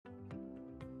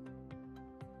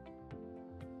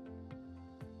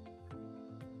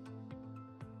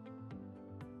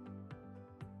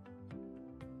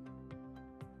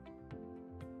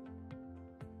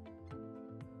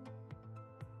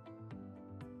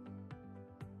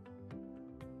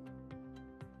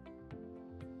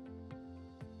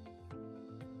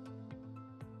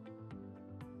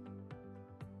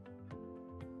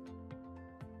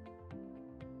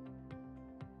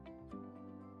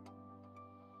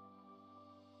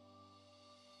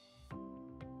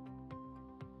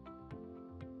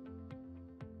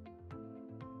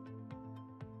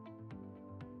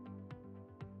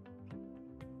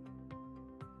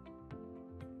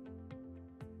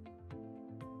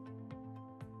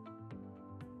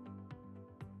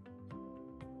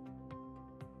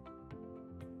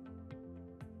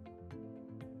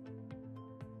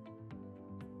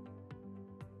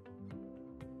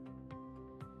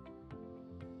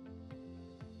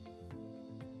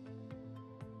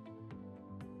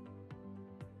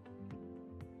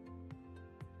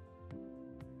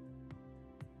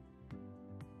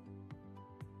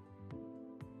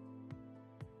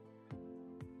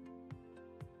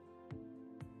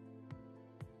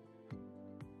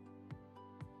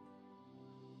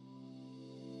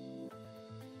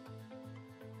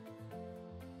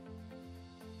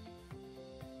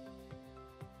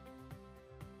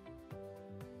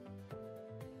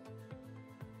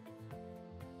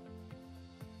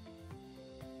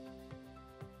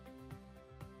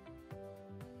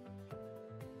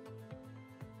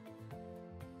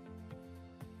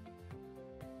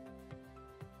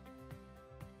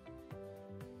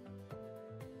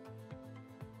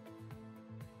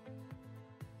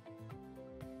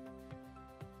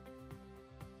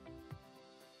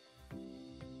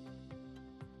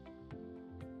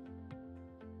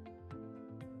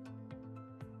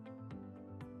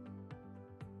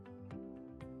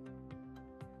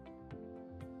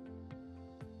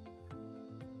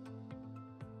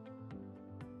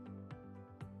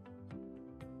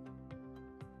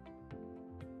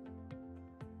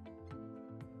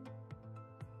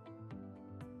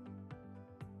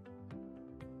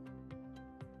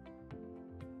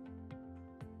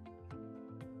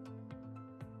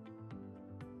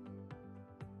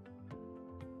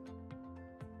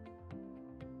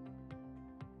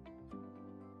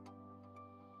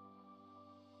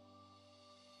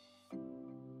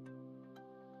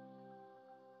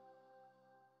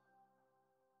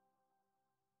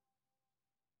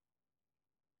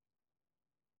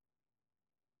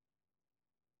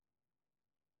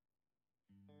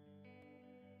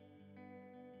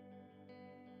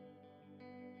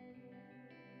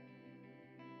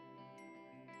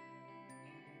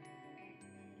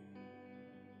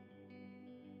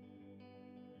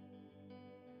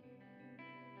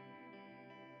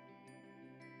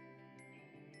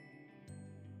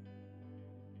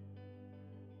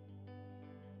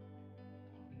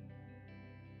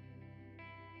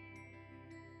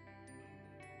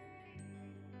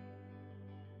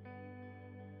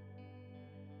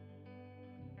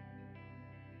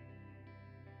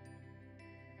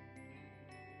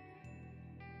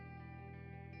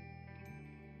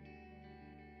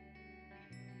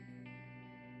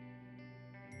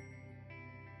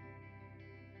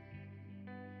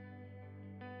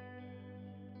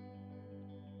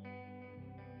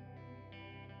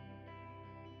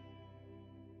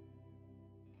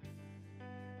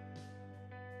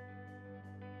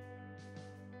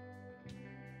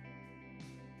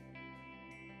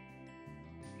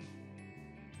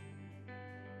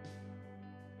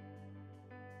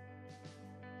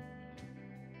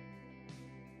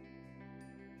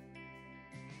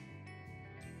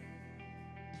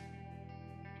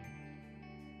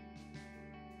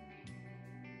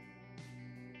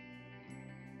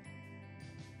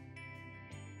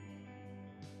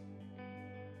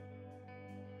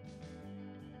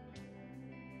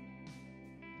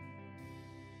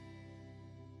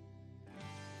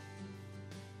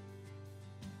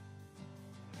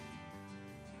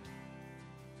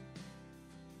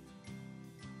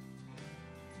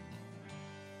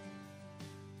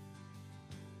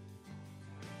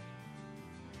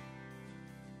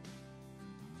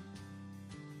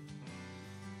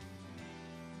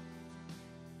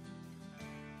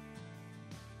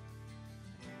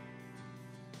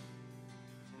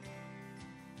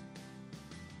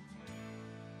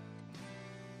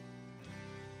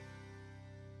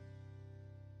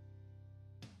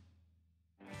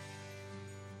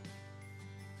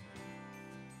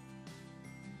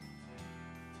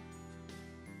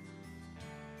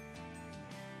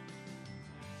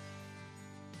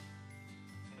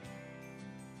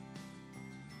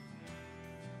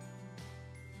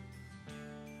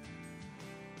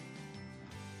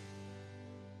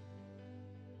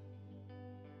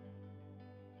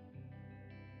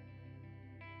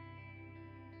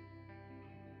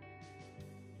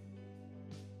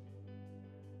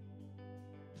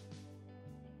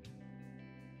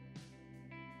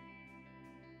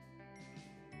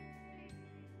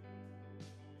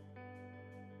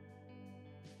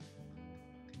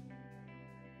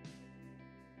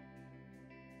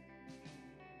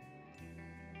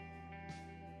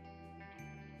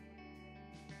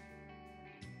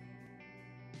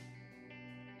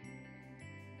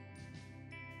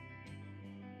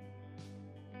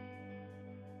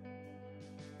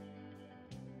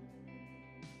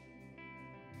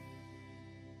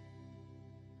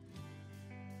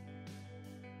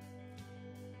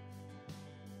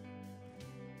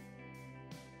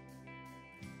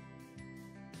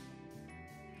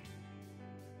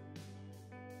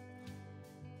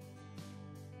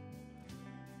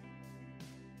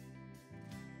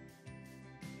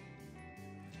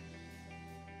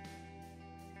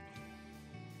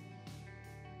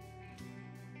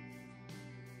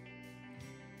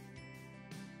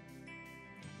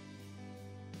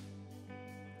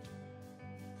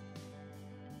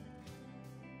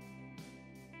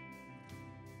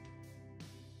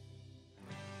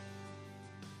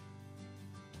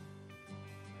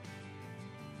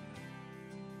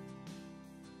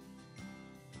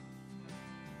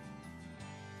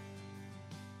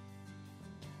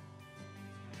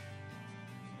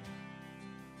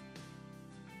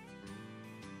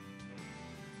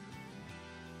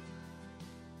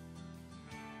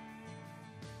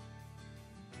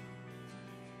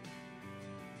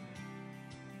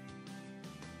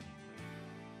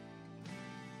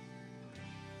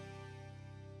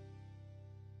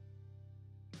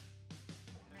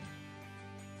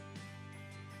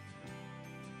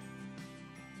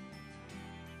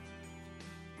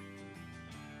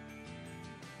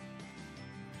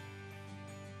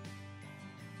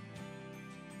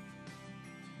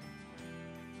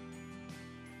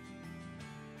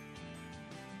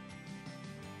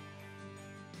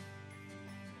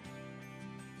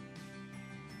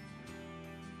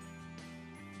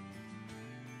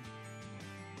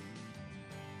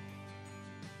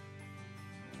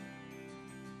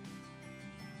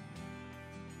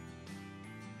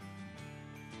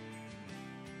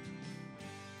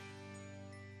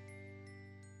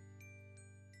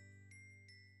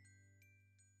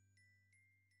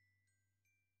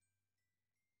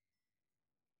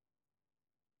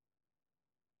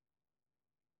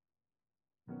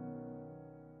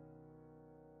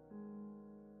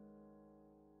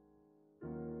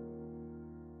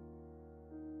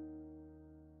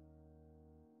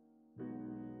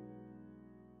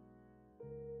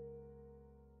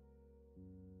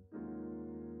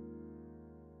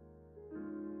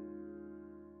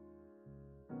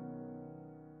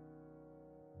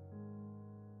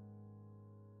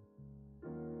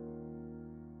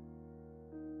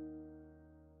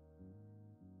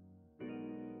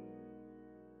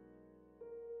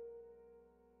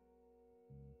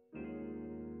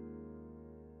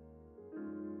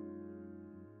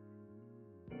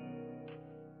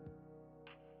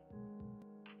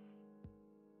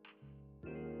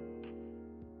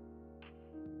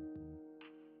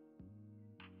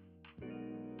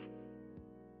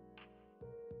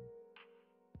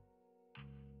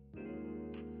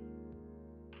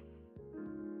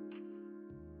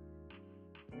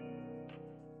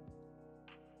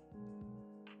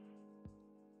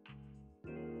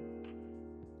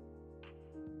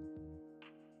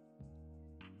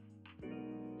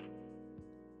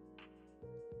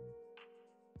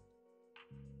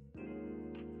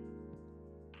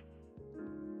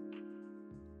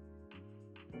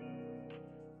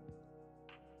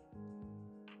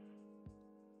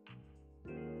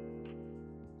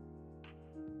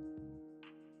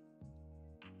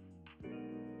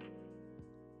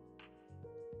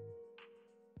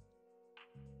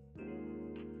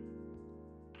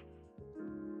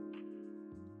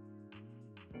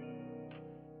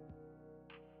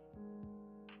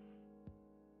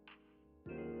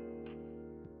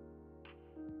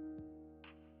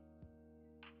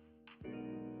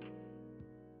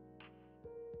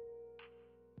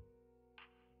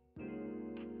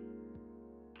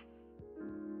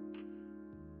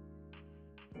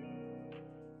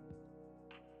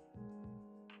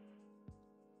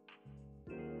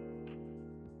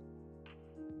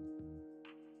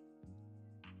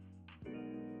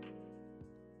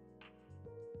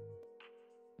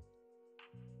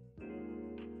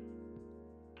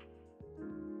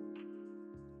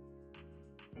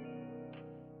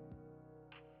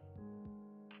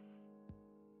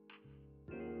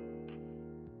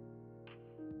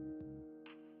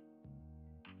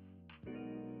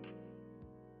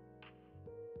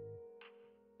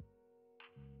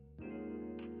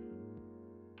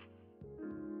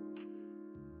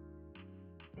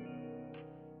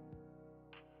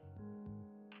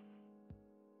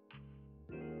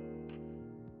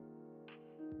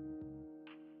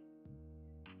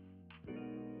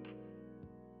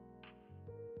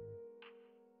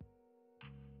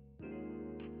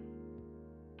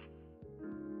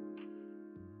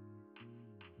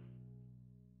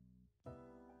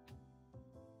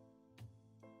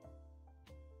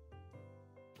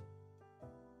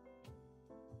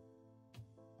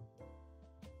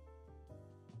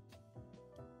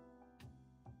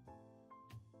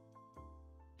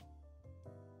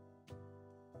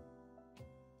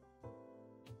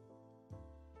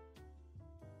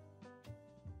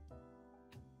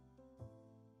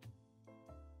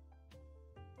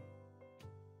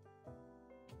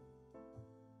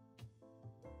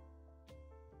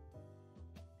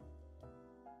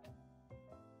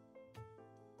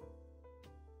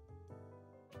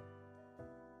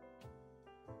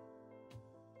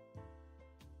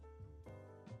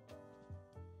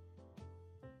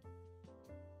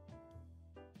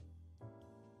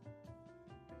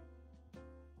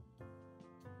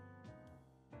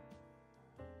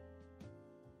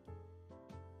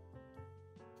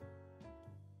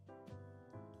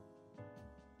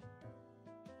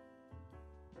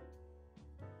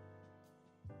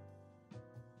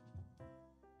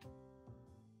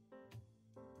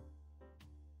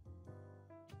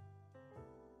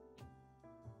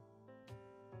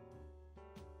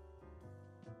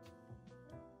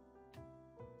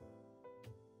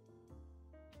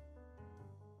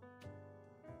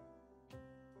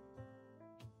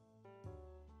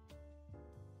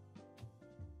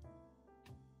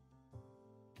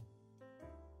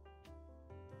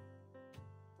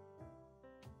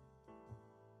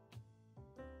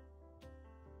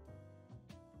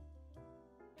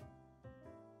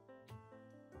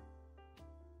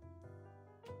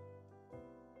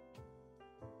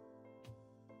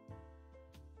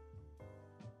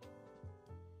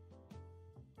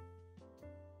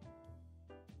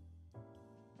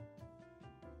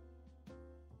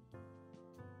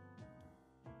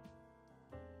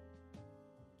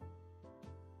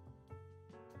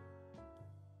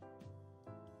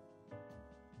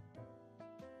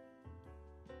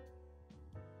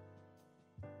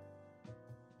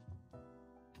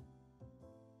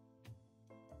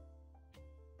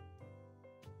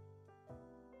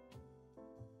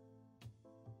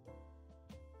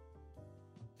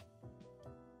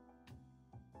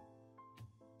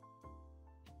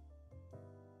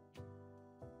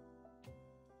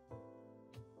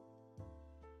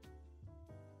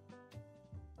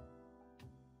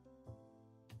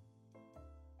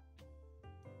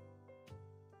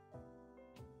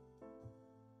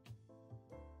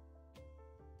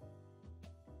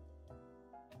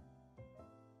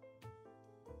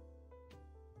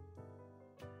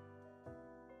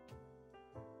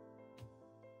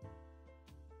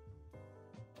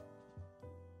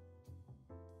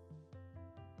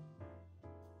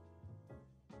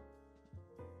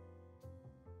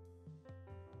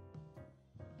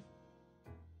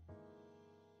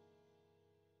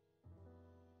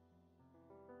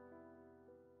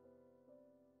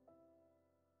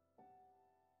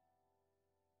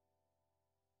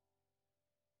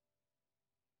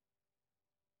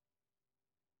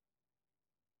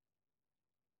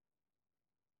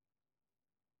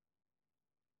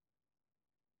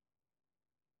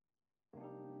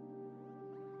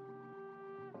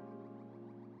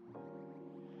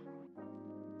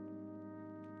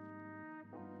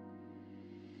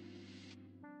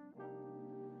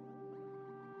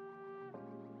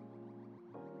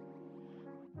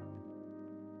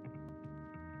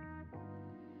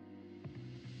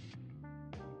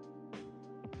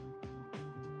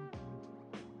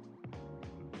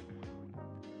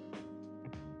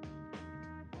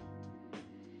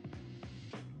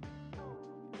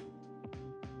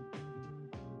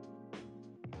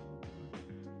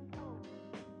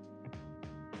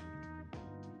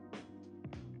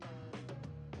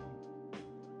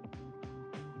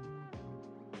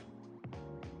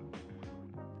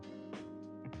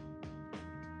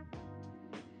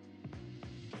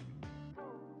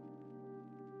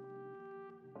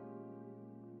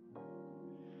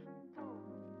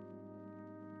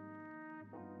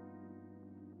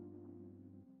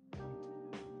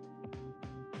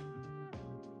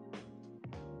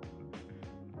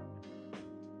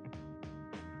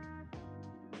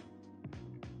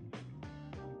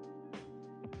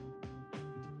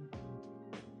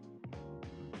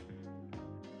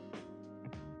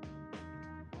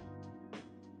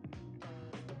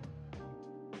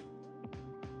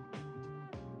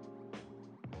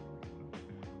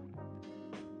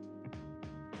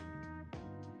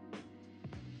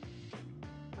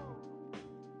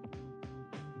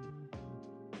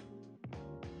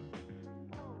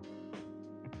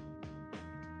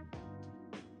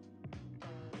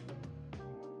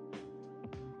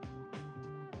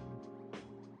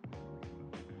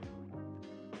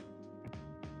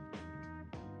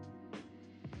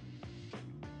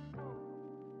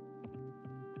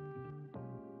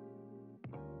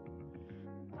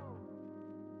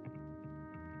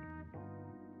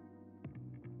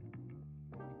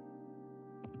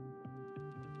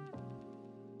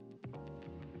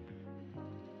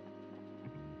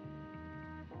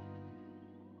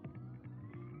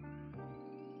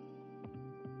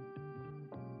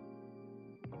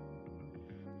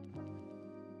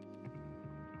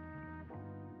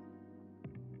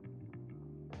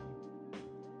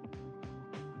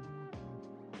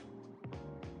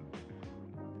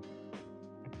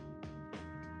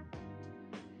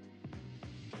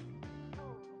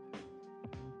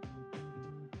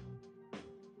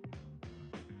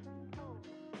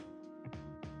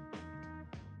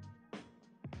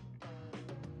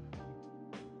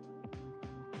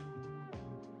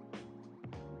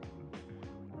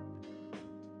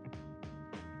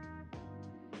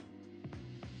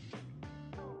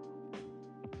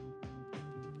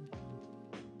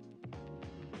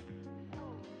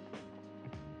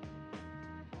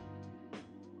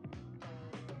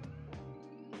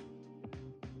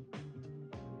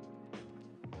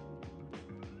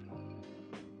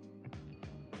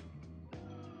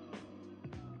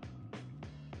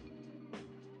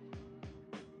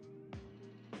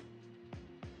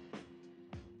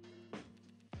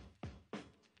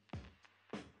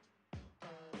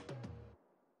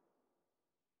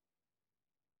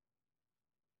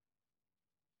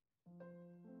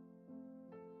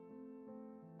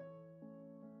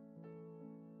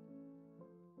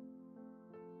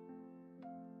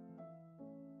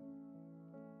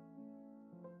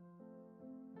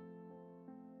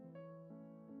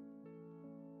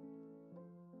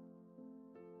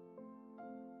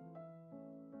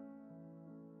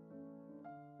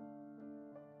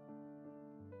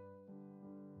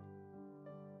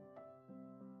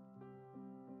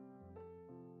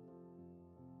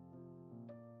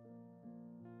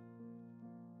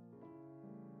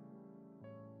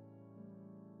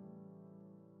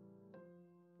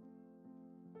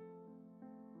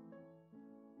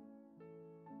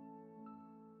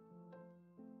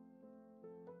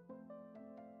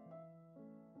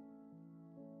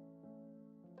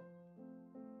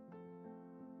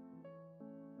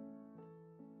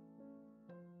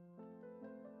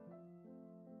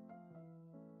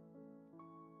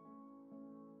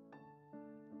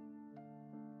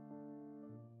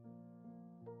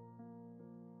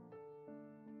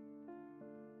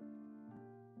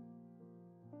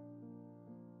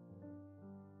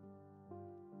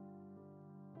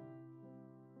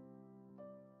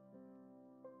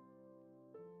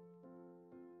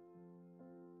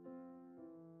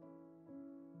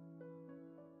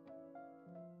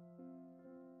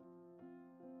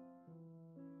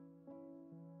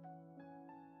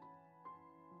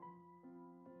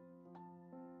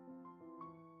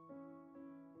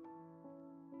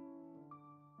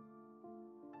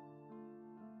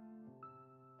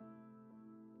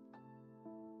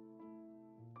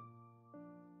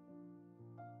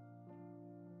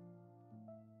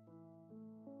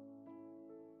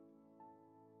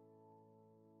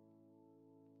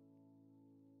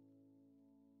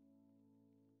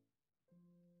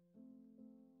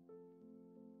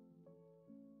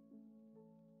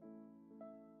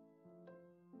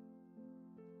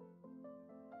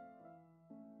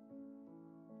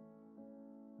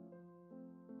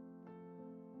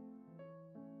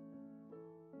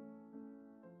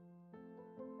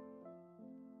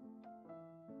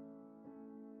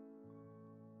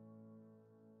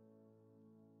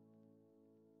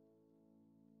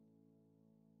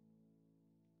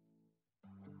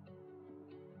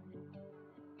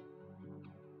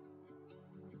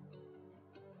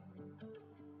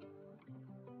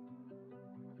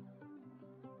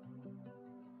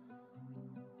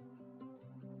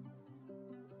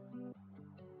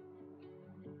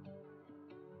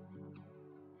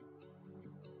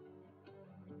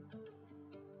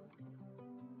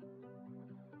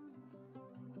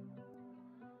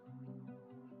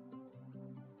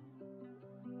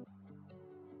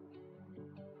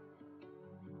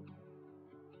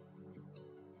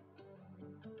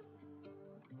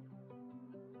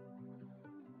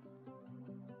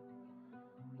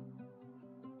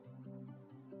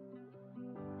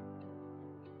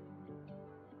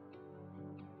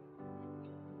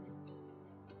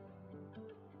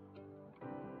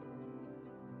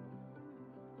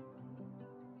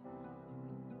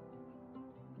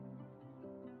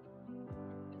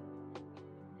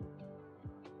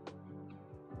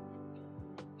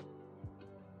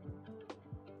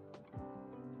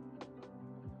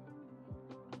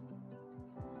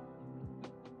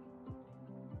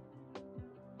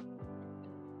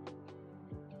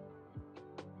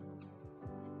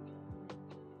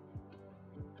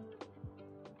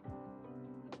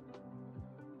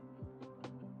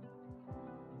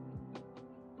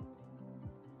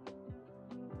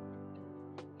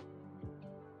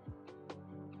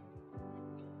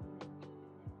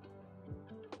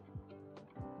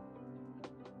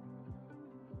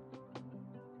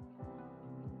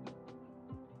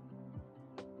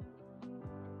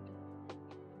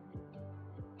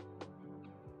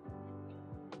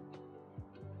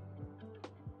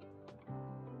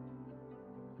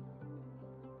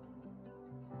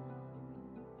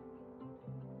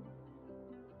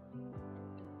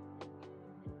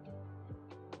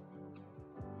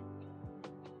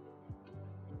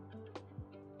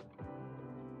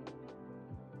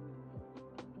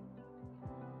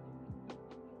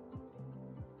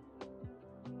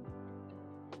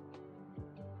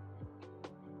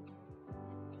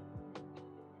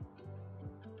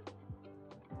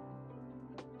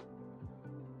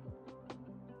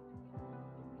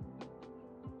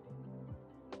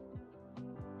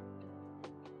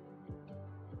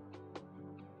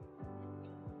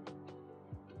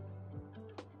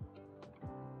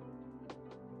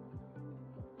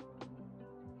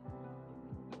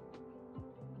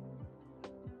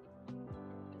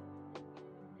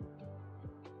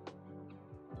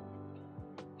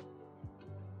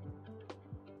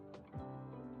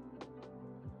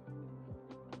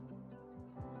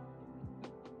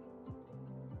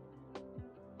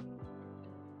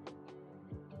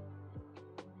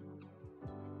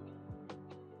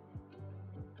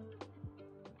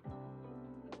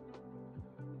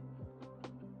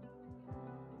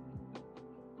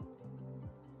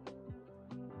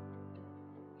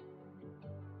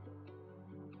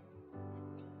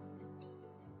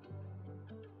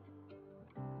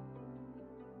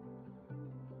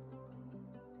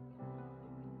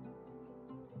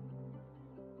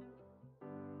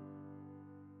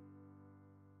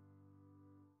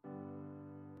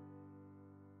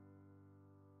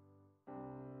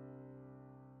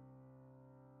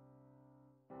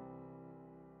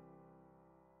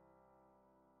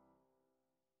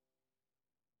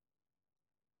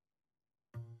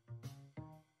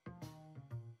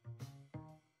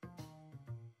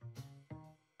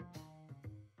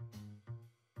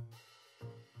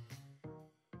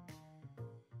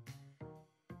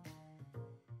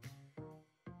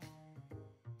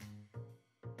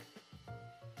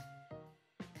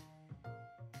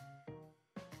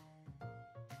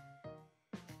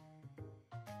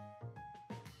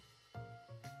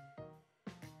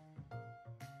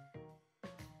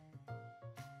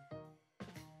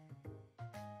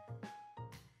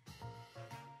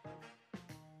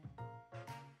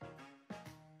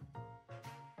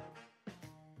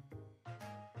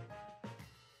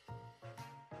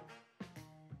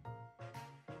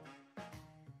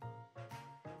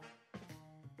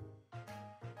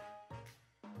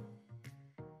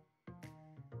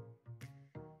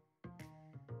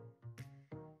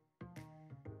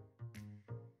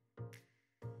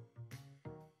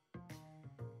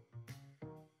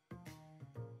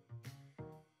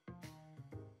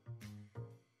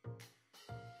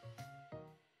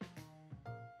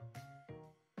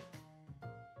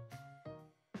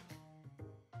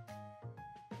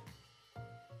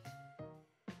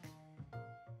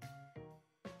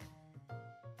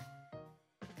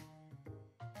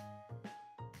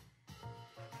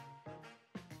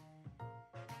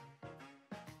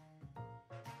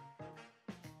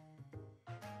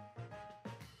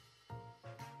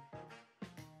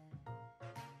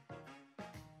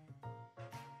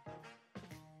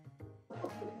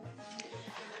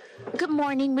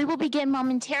morning. We will begin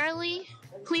momentarily.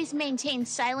 Please maintain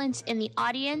silence in the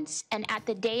audience and at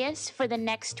the dais for the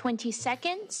next 20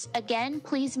 seconds. Again,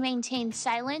 please maintain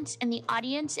silence in the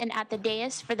audience and at the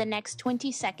dais for the next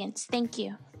 20 seconds. Thank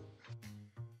you.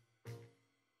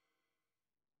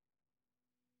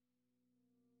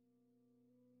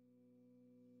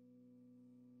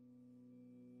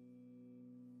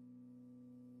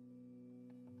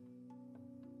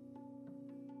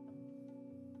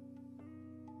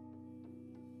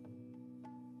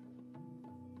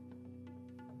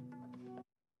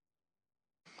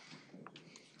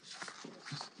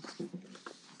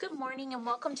 Good morning and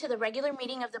welcome to the regular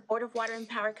meeting of the Board of Water and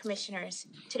Power Commissioners.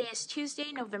 Today is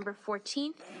Tuesday, November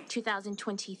 14th,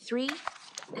 2023.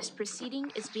 This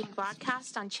proceeding is being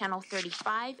broadcast on Channel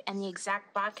 35 and the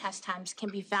exact broadcast times can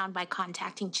be found by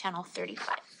contacting Channel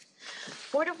 35.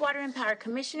 Board of Water and Power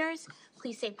Commissioners,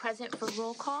 please say present for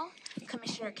roll call.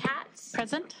 Commissioner KATZ.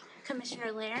 Present.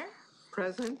 Commissioner LEHRER.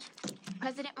 Present.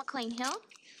 President McCLAIN-HILL.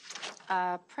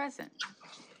 Present.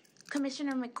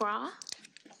 Commissioner McCGRAW.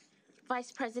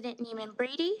 Vice President NEEMAN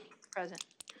BRADY. Present.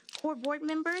 Core board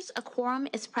members, a quorum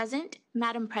is present.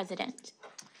 Madam President.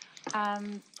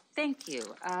 Thank you.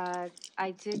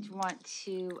 I did want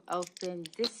to open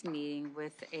this meeting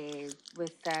with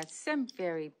some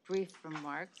very brief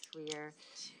remarks. We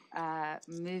are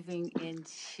moving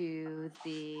into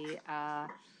the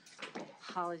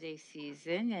holiday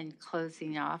season and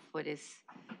closing off what has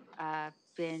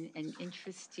been an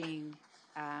interesting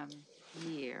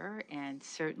year, and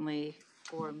certainly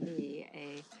for me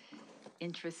a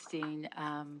interesting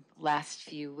last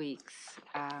few weeks.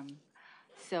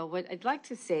 So what I'd like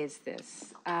to say is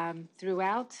this.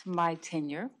 Throughout my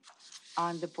tenure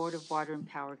on the Board of Water and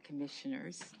Power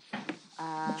Commissioners,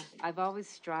 I've always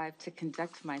strived to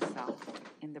conduct myself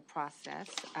in the process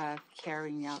of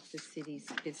carrying out the city's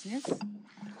business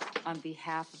on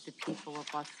behalf of the people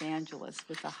of Los Angeles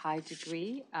with a high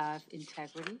degree of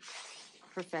integrity,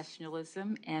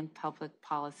 professionalism, and public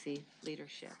policy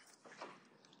leadership.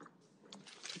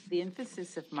 The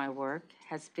emphasis of my work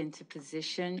has been to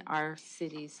position our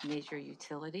city's major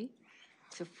utility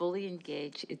to fully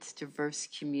engage its diverse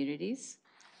communities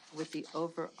with the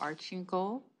overarching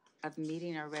goal of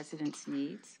meeting our residents'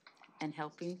 needs and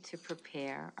helping to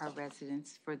prepare our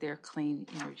residents for their clean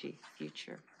energy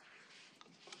future.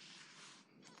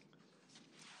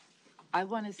 I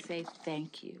want to say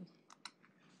thank you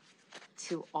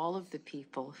to all of the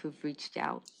people who've reached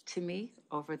out to me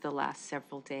over the last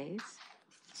several days,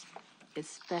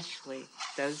 especially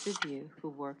those of you who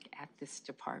work at this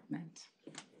department.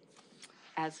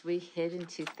 As we head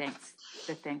into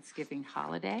the Thanksgiving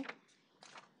holiday,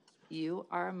 you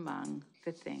are among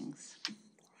the things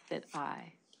that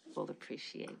I will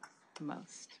appreciate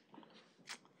most.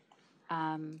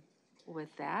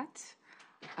 With that,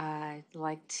 I'd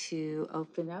like to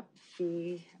open up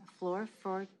the floor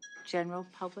for general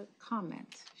public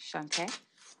comment. Shantae?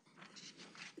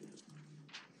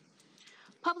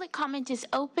 Public comment is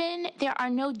open. There are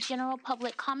no general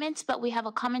public comments, but we have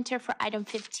a commenter for item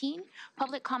 15.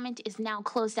 Public comment is now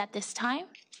closed at this time.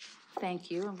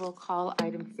 Thank you, and we'll call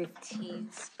item 15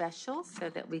 special so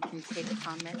that we can take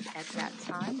comment at that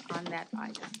time on that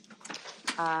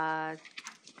item.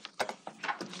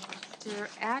 Mr.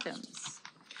 Adams.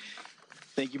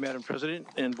 Thank you, Madam President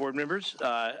and board members.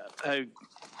 I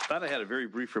thought I had a very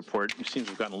brief report. It seems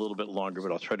we've gotten a little bit longer,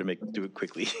 but I'll try to do it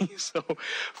quickly. So,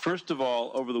 first of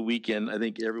all, over the weekend, I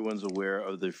think everyone's aware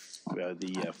of the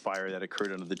fire that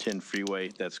occurred under the 10 freeway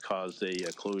that's caused a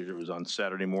closure. It was on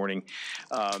Saturday morning.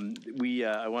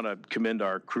 I want to commend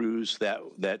our crews that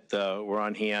were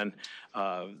on hand.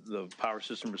 The power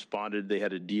system responded. They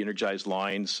had to de-energize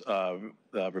lines,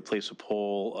 replace a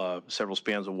pole, several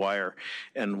spans of wire,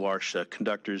 and wash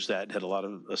conductors that had a lot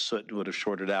of soot would have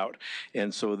shorted out.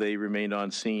 And so they remained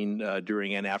on scene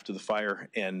during and after the fire,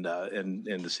 and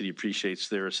the city appreciates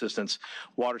their assistance.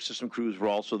 Water system crews were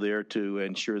also there to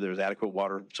ensure there was adequate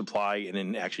water supply and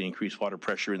then actually increase water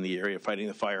pressure in the area fighting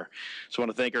the fire. So I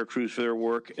want to thank our crews for their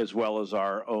work, as well as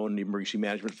our own emergency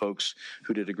management folks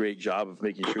who did a great job of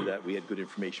making sure that we had good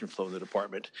information flow in the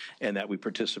department and that we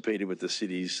participated with the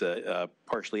city's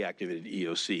partially activated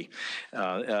EOC.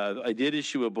 I did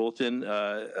issue a bulletin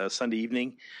Sunday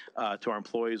evening to our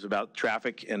employees about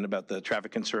traffic and about the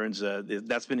traffic concerns.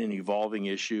 That's been an evolving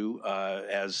issue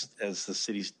as the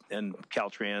cities and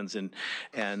Caltrans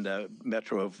and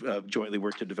Metro have jointly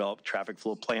worked to develop traffic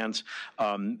flow plans.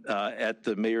 At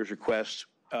the mayor's request,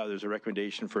 there's a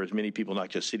recommendation for as many people, not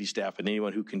just city staff, and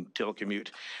anyone who can telecommute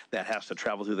that has to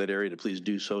travel through that area to please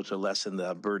do so to lessen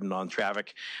the burden on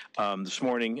traffic. This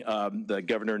morning, the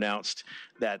governor announced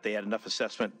that they had enough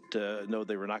assessment to know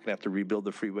they were not going to have to rebuild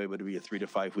the freeway, but it would be a 3 to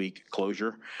 5 week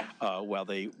closure while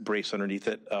they brace underneath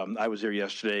it. I was there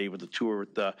yesterday with a tour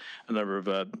with a number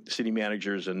of city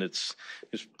managers, and it's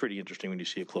pretty interesting when you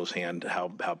see at close hand how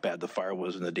bad the fire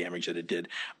was and the damage that it did.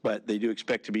 But they do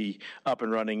expect to be up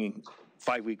and running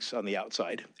 5 weeks on the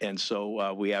outside. And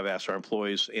so we have asked our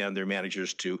employees and their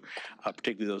managers to,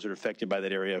 particularly those that are affected by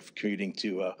that area of commuting,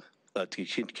 to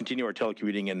continue our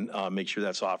telecommuting and make sure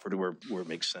that's offered where it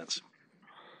makes sense.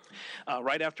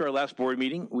 Right after our last board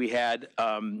meeting, we had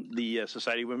the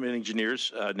Society of Women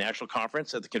Engineers National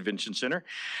Conference at the Convention Center.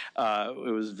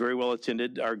 It was very well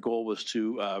attended. Our goal was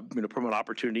to promote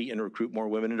opportunity and recruit more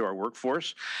women into our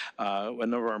workforce. A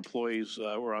number of our employees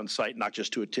were on site not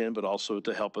just to attend, but also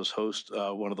to help us host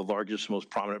one of the largest, most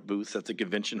prominent booths at the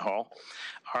Convention Hall.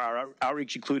 Our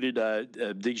outreach included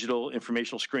digital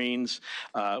informational screens.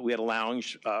 We had a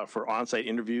lounge for on-site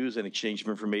interviews and exchange of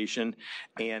information,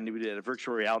 and we did a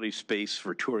virtual reality space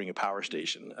for touring a power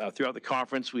station. Throughout the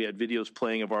conference, we had videos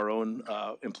playing of our own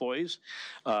employees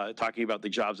talking about the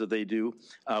jobs that they do.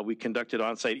 We conducted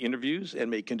on-site interviews and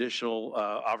made conditional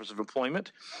offers of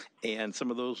employment, and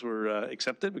some of those were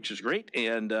accepted, which is great.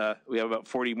 And we have about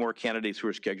 40 more candidates who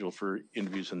are scheduled for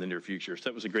interviews in the near future. So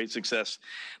that was a great success.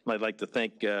 And I'd like to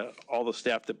thank all the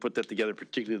staff that put that together,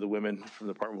 particularly the women from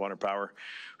the Department of Water and Power,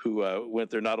 who went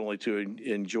there not only to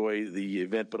enjoy the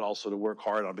event, but also to work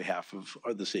hard on behalf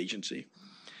of this agency.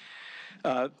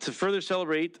 To further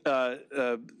celebrate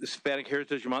Hispanic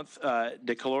Heritage Month,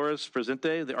 De Colores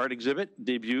Presente, the art exhibit,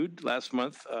 debuted last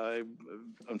month. I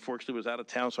unfortunately was out of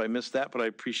town, so I missed that, but I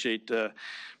appreciate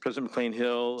President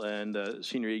McCLAIN-HILL and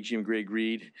Senior AGM Greg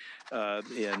Reed,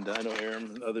 and I know Aaron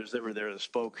and others that were there that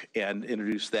spoke and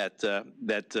introduced that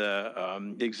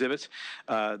exhibit.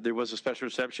 There was a special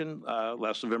reception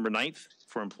last November 9th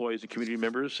for employees and community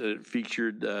members. It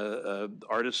featured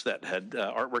artists that had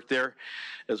artwork there,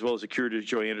 as well as the curators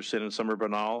Joy Anderson and Summer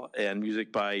Banal, and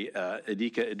music by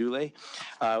Edika Edule.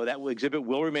 That exhibit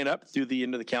will remain up through the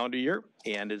end of the calendar year,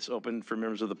 and it's open for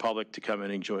members of the public to come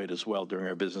and enjoy it as well during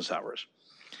our business hours.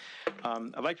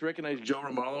 I'd like to recognize Joe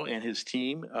Romano and his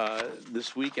team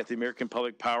this week at the American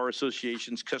Public Power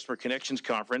Association's Customer Connections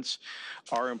Conference.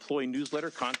 Our employee newsletter,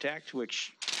 Contact,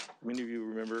 which many of you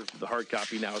remember the hard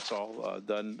copy, now it's all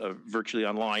done virtually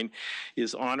online,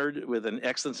 is honored with an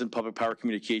Excellence in Public Power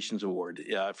Communications Award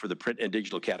for the print and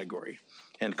digital category.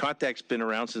 And Contact's been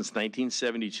around since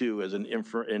 1972 as an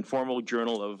informal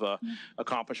journal of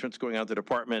accomplishments going on at the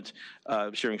department,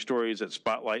 sharing stories that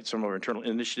spotlight some of our internal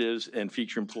initiatives and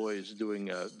feature employees doing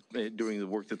the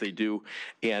work that they do,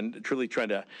 and truly trying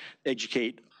to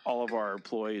educate all of our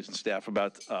employees and staff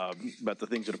about the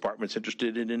things the department's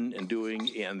interested in and doing,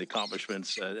 and the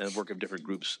accomplishments and work of different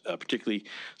groups, particularly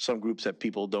some groups that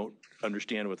people don't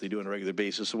understand what they do on a regular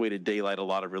basis, a way to daylight a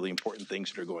lot of really important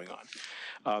things that are going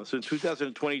on. So in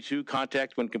 2022,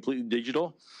 Contact went completely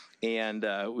digital, and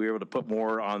we were able to put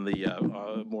more on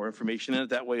the more information in it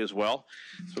that way as well.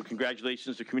 So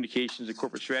congratulations to Communications and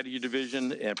Corporate Strategy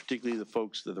Division, and particularly the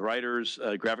folks, the writers,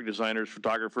 graphic designers,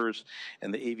 photographers,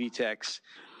 and the AV techs,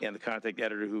 and the Contact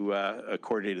editor who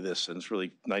coordinated this. And it's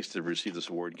really nice to receive this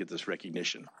award and get this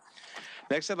recognition.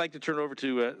 Next, I'd like to turn it over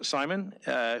to Simon,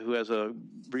 who has a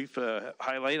brief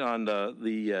highlight on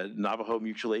the Navajo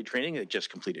Mutual Aid training that just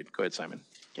completed. Go ahead, Simon.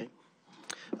 Okay.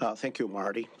 Thank you,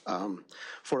 Marty.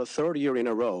 For the third year in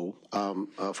a row,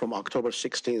 from October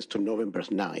 16th to November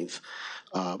 9th,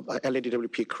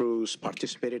 LADWP crews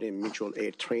participated in mutual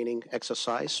aid training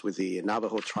exercise with the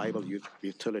Navajo Tribal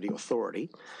Utility Authority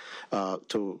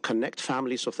to connect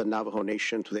families of the Navajo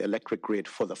Nation to the electric grid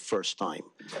for the first time.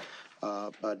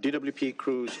 DWP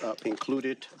crews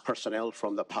included personnel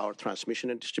from the power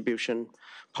transmission and distribution,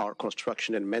 power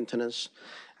construction and maintenance,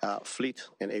 fleet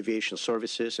and aviation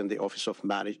services, and the Office of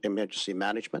Emergency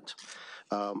Management.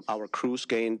 Our crews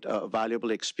gained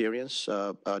valuable experience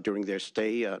during their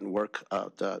stay and work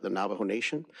at the Navajo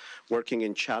Nation, working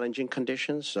in challenging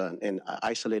conditions in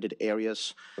isolated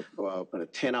areas, on a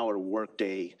 10-hour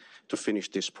workday to finish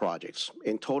these projects.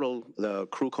 In total, the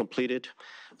crew completed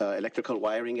electrical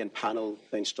wiring and panel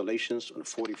installations on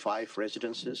 45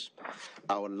 residences.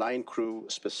 Our line crew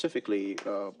specifically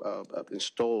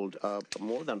installed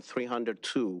more than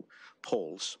 302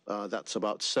 poles. That's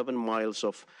about 7 miles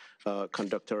of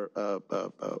conductor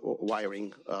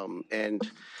wiring, and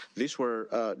these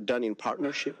were done in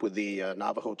partnership with the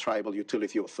Navajo Tribal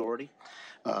Utility Authority.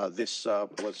 This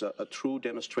was a true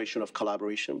demonstration of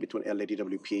collaboration between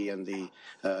LADWP and the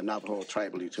Navajo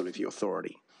Tribal Utility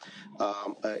Authority.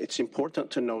 It's important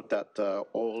to note that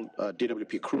all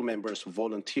DWP crew members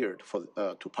volunteered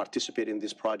to participate in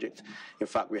this project. In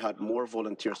fact, we had more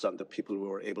volunteers than the people we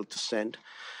were able to send.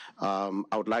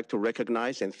 I would like to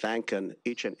recognize and thank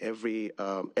each and every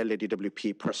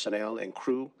LADWP personnel and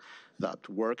crew that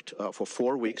worked for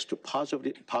 4 weeks to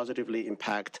positively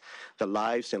impact the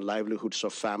lives and livelihoods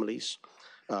of families,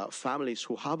 families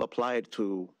who have applied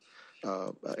to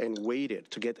and waited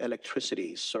to get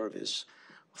electricity service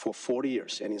for 40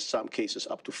 years, and in some cases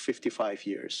up to 55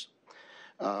 years.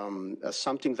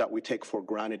 Something that we take for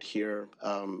granted here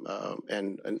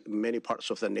and many parts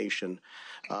of the nation.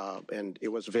 And it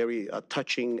was very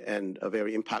touching and a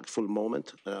very impactful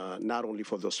moment, not only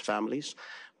for those families,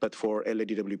 but for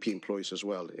LADWP employees as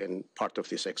well in part of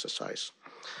this exercise.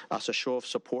 As a show of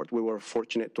support, we were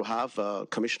fortunate to have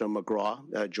Commissioner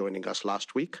McCLAIN-HILL joining us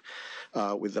last week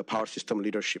with the power system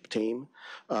leadership team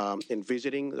in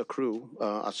visiting the crew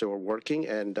as they were working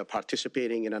and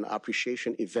participating in an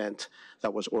appreciation event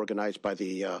that was organized by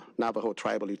the Navajo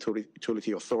Tribal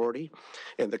Utility Authority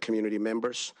and the community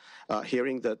members.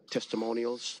 Hearing the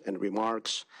testimonials and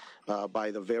remarks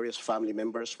by the various family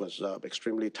members was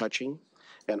extremely touching.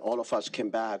 And all of us came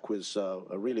back with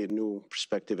a really new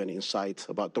perspective and insight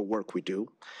about the work we do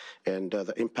and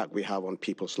the impact we have on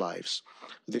people's lives.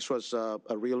 This was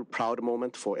a real proud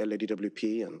moment for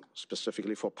LADWP and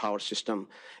specifically for Power System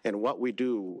and what we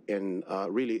do in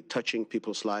really touching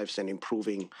people's lives and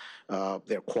improving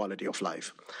their quality of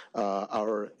life.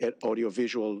 Our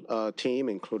audiovisual team,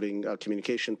 including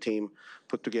communication team,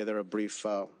 put together a brief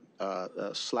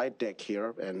slide deck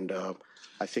here, and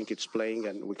I think it's playing,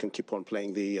 and we can keep on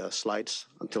playing the slides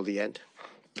until the end.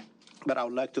 But I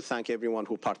would like to thank everyone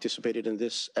who participated in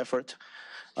this effort.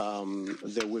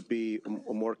 There would be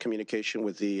more communication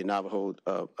with the Navajo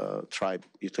Tribe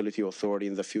Utility Authority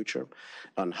in the future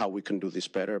on how we can do this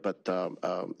better, but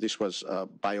this was,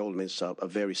 by all means, a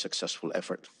very successful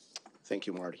effort. Thank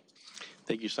you, Marty.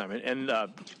 Thank you, Simon. And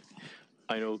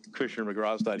I know Commissioner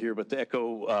McGraw's not here, but to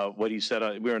echo what he said,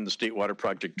 we were on the State Water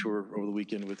Project tour over the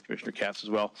weekend with Commissioner KATZ as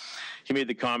well. He made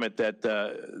the comment that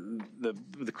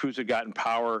the crews had gotten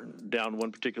power down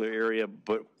one particular area,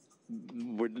 but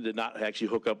did not actually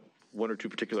hook up one or two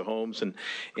particular homes, and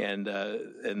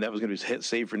that was going to be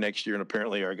saved for next year. And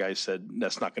apparently, our guys said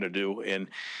that's not going to do. And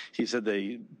he said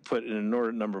they put an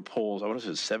inordinate number of poles. I want to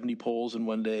say 70 poles in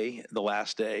one day, the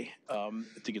last day,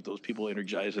 to get those people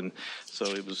energized. And so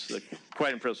it was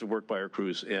quite impressive work by our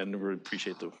crews, and we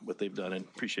appreciate what they've done, and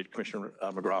appreciate Commissioner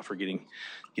McCLAIN for getting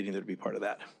there to be part of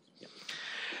that.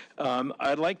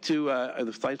 I'd like to.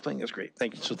 The slides playing? That's great.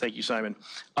 Thank you. So thank you, Simon.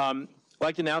 I'd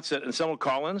like to announce that Anselmo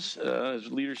Collins,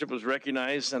 his leadership was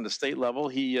recognized on the state level.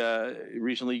 He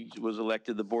recently was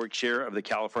elected the board chair of the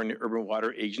California Urban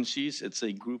Water Agencies. It's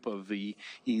a group of the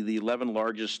 11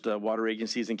 largest water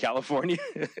agencies in California.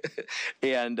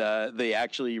 And they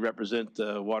actually represent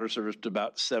water service to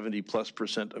about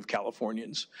 70+% of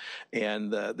Californians.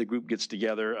 And the group gets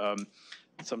together.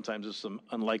 Sometimes there's some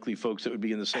unlikely folks that would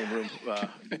be in the same room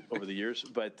over the years,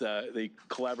 but they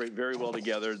collaborate very well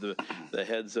together, the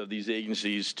heads of these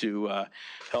agencies, to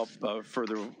help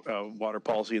further water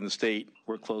policy in the state,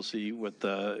 work closely with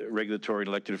the regulatory and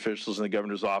elected officials in the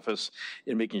governor's office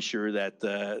in making sure that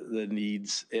the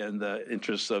needs and the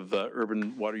interests of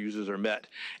urban water users are met,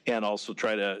 and also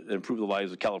try to improve the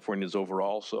lives of Californians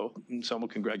overall. So, Anselmo,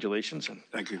 congratulations. And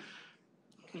thank you.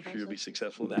 I'm sure you'll be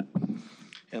successful in that.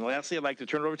 And lastly, I'd like to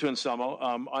turn it over to Anselmo.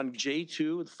 On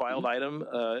J2, the filed item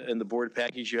in the board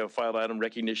package, you have filed item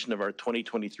recognition of our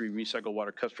 2023 Recycled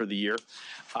Water Customer of the Year.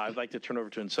 I'd like to turn over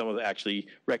to Anselmo to actually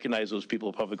recognize those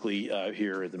people publicly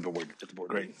here at the board.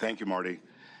 Great. Thank you, Marty.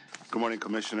 Good morning,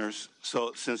 commissioners.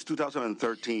 So since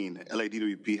 2013,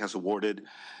 LADWP has awarded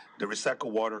the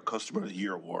Recycled Water Customer of the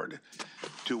Year Award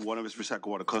to one of its recycled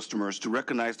water customers to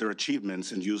recognize their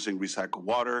achievements in using recycled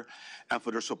water and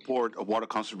for their support of water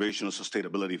conservation and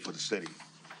sustainability for the city.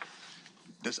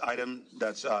 This item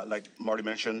that's, like Marty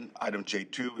mentioned, item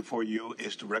J2 before you,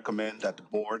 is to recommend that the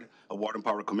Board of Water and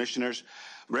Power Commissioners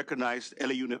recognize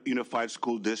LA Unified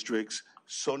School District's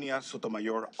Sonia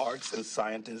Sotomayor Arts and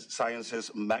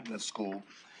Sciences Magnet School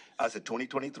as the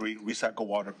 2023 Recycled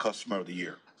Water Customer of the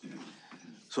Year.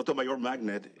 Sotomayor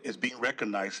Magnet is being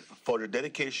recognized for their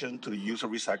dedication to the use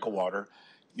of recycled water,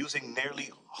 using nearly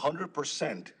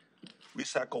 100%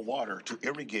 recycled water to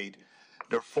irrigate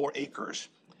their 4 acres,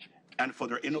 and for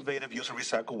their innovative use of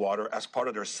recycled water as part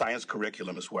of their science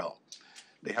curriculum as well.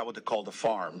 They have what they call the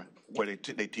farm, where they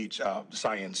teach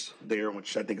science there,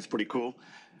 which I think is pretty cool.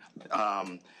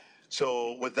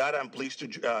 So with that, I'm pleased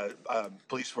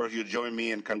for you to join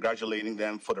me in congratulating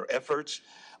them for their efforts.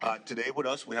 Today with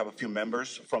us, we have a few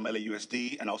members from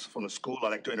LAUSD and also from the school. I'd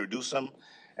like to introduce them,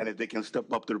 and if they can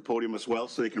step up to the podium as well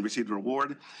so they can receive the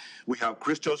award. We have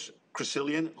Christos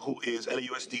Chrysilian, who is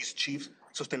LAUSD's Chief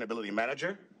Sustainability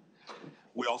Manager.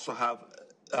 We also have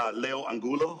Leo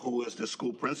Angulo, who is the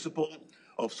school principal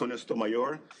of Sonia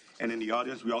Sotomayor. And in the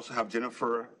audience, we also have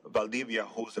Jennifer Valdivia,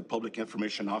 who is the Public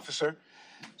Information Officer.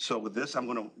 So with this, I'm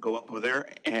going to go up over there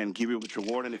and give you your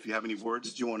award. And if you have any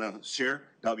words you want to share,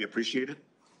 that would be appreciated.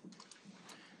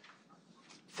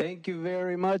 Thank you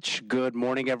very much. Good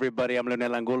morning, everybody. I'm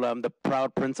Leonel Angulo. I'm the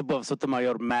proud principal of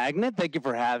Sotomayor Magnet. Thank you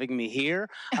for having me here.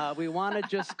 We want to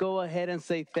just go ahead and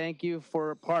say thank you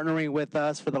for partnering with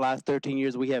us. For the last 13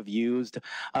 years, we have used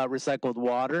recycled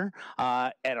water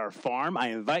at our farm. I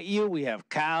invite you. We have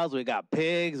cows, we got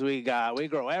pigs, we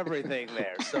grow everything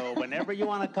there. So whenever you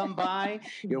want to come by,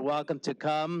 you're welcome to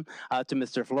come to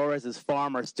Mr. Flores'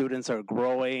 farm. Our students are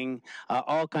growing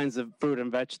all kinds of fruit and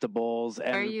vegetables.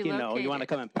 And you want to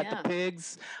come and pet the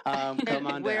pigs. Come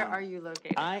on Where down. are you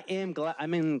located?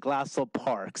 I'm in Glassell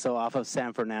Park, so off of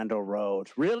San Fernando Road.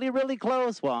 Really, really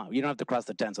close. Well, you don't have to cross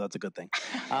the 10, so that's a good thing.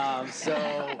 So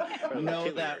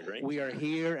know that we are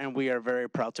here, and we are very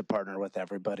proud to partner with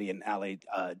everybody in LA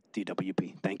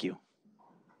DWP. Thank you.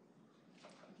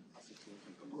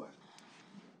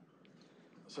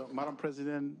 So, Madam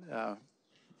President,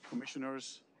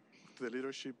 commissioners, to the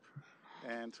leadership,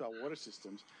 and to our water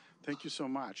systems, thank you so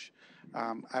much.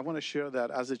 I want to share that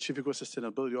as the Chief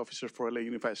Eco-Sustainability Officer for LA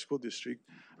Unified School District,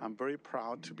 I'm very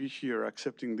proud to be here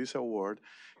accepting this award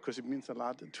because it means a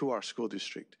lot to our school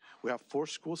district. We have 4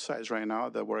 school sites right now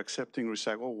that we're accepting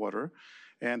recycled water,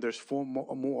 and there's 4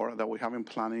 more that we have in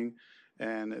planning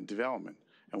and development,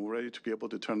 and we're ready to be able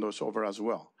to turn those over as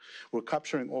well. We're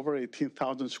capturing over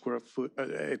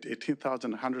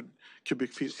 18,100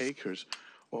 cubic feet acres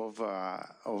of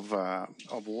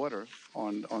water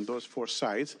on those 4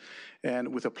 sites,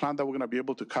 and with a plan that we're going to be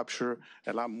able to capture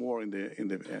a lot more in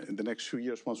the next few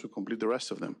years once we complete the rest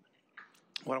of them.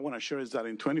 What I want to share is that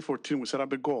in 2014 we set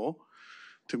up a goal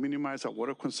to minimize our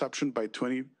water consumption by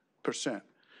 20%.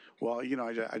 Well,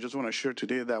 I just want to share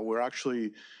today that we're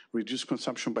actually reduced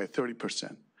consumption by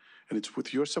 30%, and it's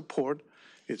with your support.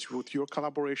 It's with your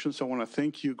collaboration, so I want to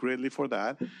thank you greatly for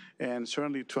that, and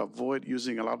certainly to avoid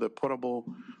using a lot of the potable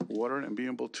water and being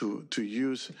able to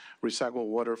use recycled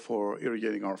water for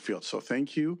irrigating our fields. So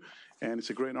thank you, and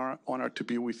it's a great honor to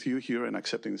be with you here and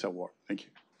accepting this award. Thank you.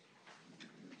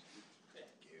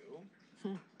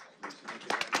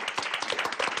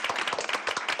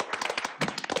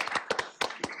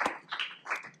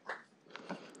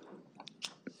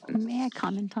 May I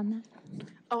comment on that?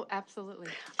 Oh, absolutely.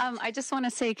 I just want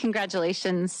to say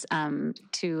congratulations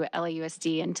to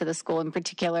LAUSD and to the school in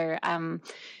particular.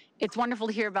 It's wonderful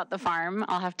to hear about the farm.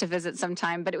 I'll have to visit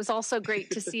sometime, but it was also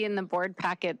great to see in the board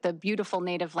packet the beautiful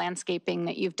native landscaping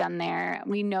that you've done there.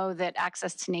 We know that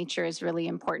access to nature is really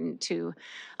important to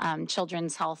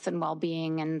children's health and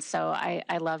well-being, and so I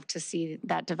love to see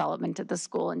that development at the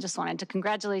school, and just wanted to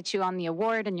congratulate you on the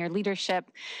award and your leadership.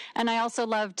 And I also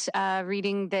loved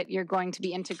reading that you're going to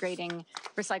be integrating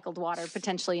recycled water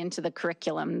potentially into the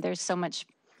curriculum. There's so much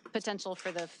potential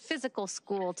for the physical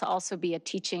school to also be a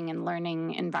teaching and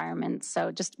learning environment. So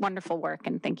just wonderful work,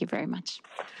 and thank you very much.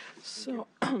 So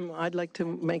I'd like to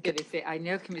make it. I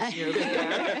know, Commissioner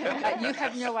Leah, you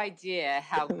have no idea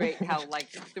how great, how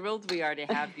thrilled we are to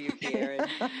have you here.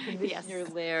 And Commissioner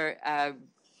Leah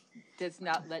does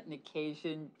not let an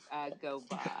occasion go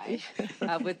by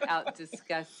without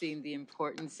discussing the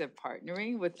importance of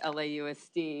partnering with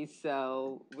LAUSD.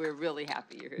 So we're really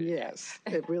happy you're here. Yes,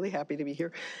 really happy to be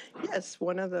here. Yes,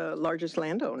 one of the largest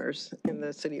landowners in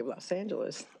the city of Los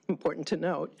Angeles, important to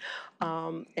note.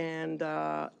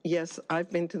 Yes, I've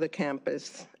been to the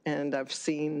campus and I've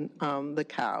seen the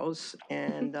cows,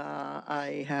 and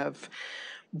I have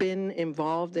been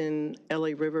involved in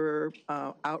LA River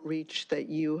outreach that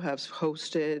you have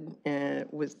hosted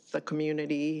with the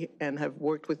community and have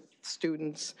worked with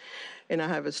students. And I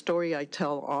have a story I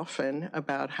tell often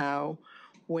about how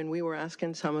when we were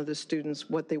asking some of the students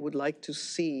what they would like to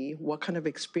see, what kind of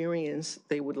experience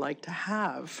they would like to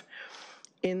have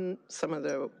in some of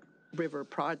the river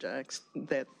projects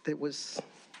that was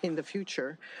in the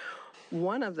future,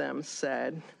 one of them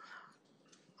said,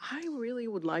 I really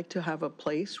would like to have a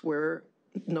place where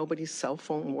nobody's cell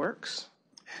phone works.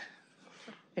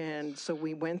 And so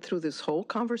we went through this whole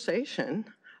conversation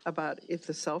about if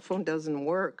the cell phone doesn't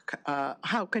work,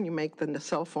 how can you make the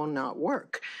cell phone not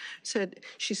work?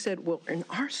 She said, well, in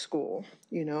our school,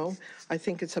 I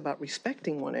think it's about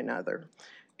respecting one another.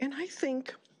 And I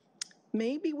think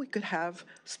maybe we could have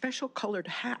special colored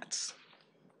hats.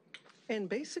 And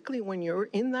basically, when you're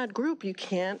in that group, you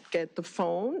can't get the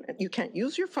phone, you can't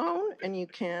use your phone, and you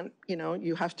can't,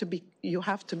 you have to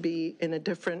be in a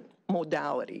different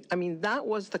modality. I mean, that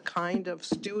was the kind of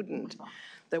student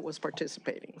that was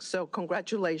participating. So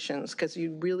congratulations, because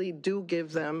you really do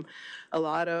give them a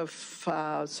lot of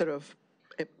sort of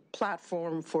a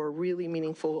platform for really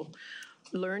meaningful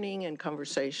learning and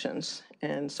conversations.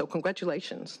 And so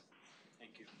congratulations.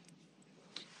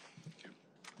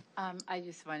 I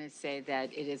just want to say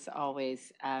that it is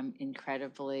always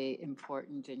incredibly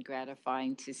important and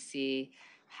gratifying to see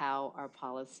how our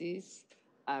policies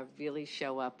really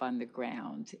show up on the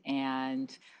ground.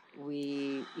 And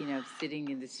we, sitting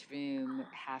in this room,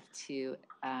 have to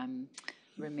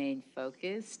remain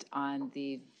focused on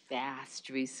the vast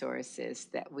resources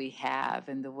that we have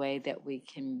and the way that we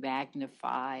can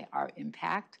magnify our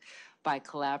impact by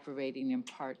collaborating and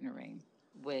partnering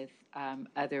with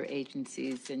other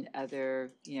agencies and other,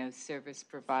 service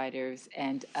providers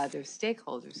and other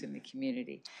stakeholders in the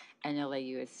community. And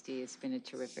LAUSD has been a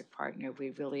terrific partner.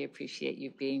 We really appreciate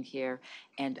you being here,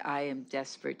 and I am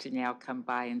desperate to now come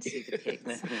by and see the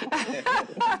pigs.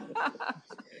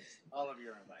 All of you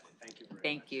are invited. Thank you very much.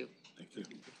 Thank you. Thank you.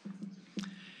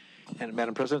 And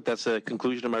Madam President, that's a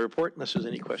conclusion of my report, unless there's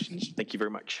any questions. Thank you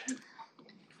very much.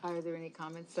 Are there any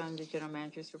comments on the General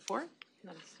Manager's report?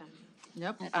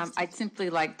 Nope. I'd simply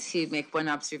like to make one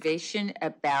observation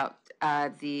about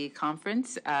the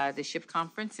conference, the SHIP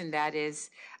conference, and that is,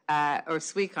 or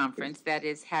SWE conference, that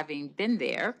is, having been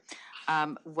there,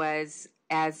 was,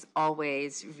 as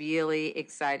always, really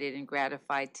excited and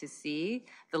gratified to see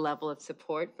the level of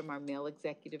support from our male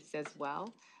executives as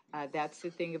well. That's the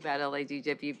thing about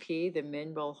LADWP. The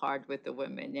men roll hard with the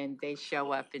women, and they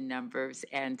show up in numbers.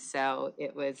 And so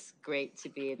it was great to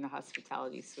be in the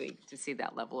hospitality suite to see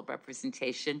that level of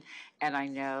representation. And I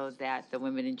know that the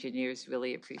women engineers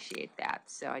really appreciate that.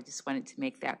 So I just wanted to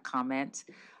make that comment.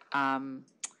 And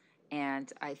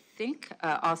I think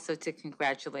also to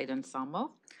congratulate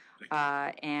Ensemble.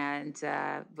 And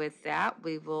with that,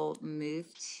 we will move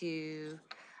to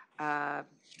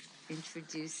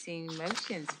introducing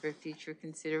motions for future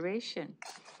consideration.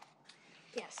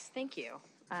 Yes, thank you.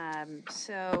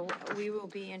 So we will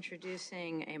be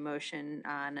introducing a motion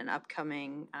on an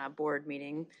upcoming board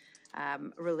meeting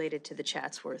related to the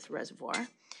Chatsworth Reservoir.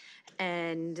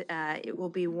 And it will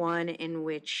be one in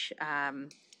which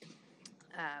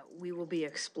we will be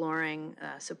exploring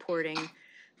supporting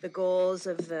the goals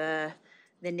of the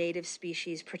native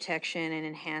species protection and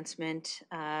enhancement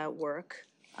work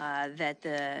that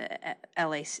the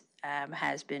LA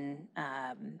has been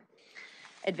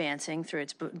advancing through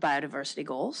its biodiversity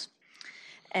goals.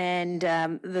 And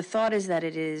the thought is that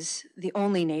it is the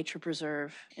only nature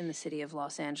preserve in the city of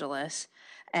Los Angeles,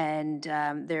 and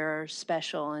there are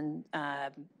special and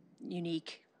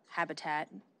unique habitat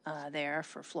there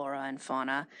for flora and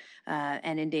fauna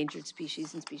and endangered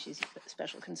species and species of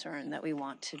special concern that we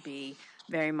want to be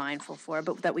very mindful for,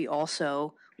 but that we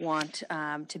also want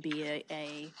to be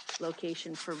a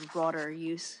location for broader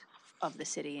use of the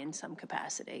city in some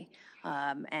capacity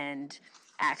and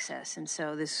access. And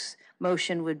so this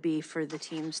motion would be for the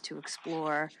teams to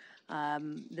explore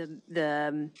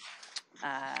the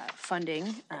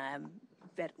funding,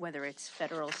 whether it's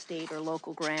federal, state, or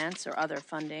local grants or other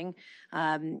funding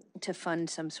to fund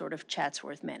some sort of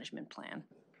Chatsworth management plan.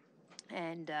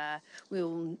 And we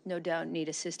will no doubt need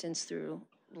assistance through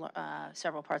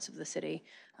several parts of the city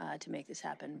to make this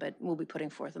happen, but we'll be putting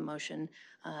forth a motion,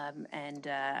 and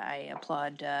I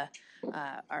applaud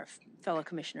our fellow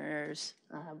commissioners,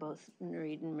 both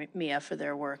NURIT and Mia, for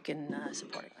their work in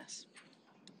supporting this.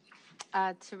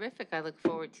 Terrific. I look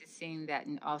forward to seeing that,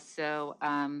 and also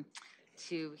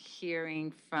to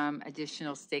hearing from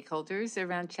additional stakeholders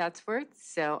around Chatsworth.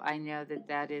 So I know that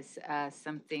that is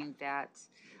something that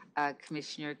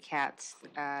Commissioner KATZ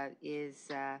is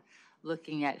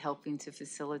looking at helping to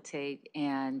facilitate,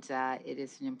 and it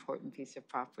is an important piece of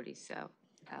property. So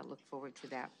I look forward to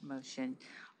that motion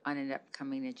on an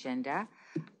upcoming agenda.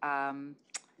 Camden.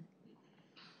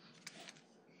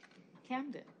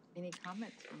 Any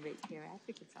comments from Ratepayer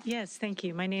Advocates Office? Yes, thank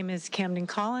you. My name is Camden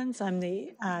Collins. I'm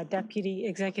the Deputy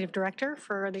Executive Director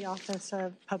for the Office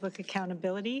of Public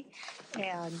Accountability.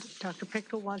 And Dr.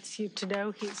 Pickle wants you to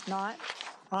know he's not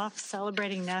off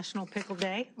celebrating National Pickle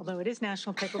Day, although it is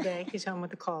National Pickle Day. He's home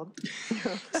with a cold.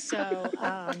 So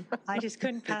I just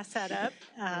couldn't pass that up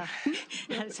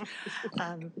as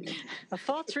a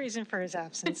false reason for his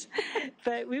absence.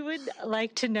 But we would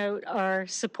like to note our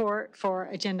support for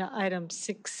agenda items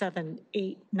 6, 7,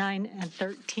 8, 9, and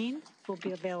 13 will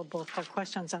be available for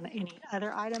questions on any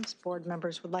other items board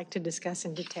members would like to discuss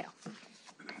in detail.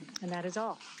 And that is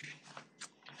all.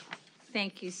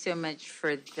 Thank you so much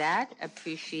for that.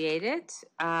 Appreciate it.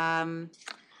 Any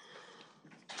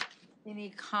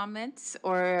comments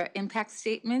or impact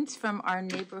statements from our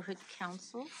neighborhood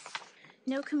councils?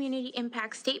 No community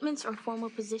impact statements or formal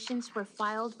positions were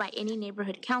filed by any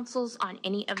neighborhood councils on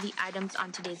any of the items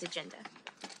on today's agenda.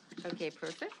 Okay,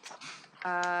 perfect.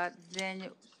 Then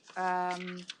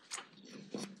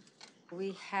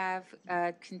we have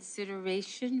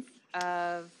consideration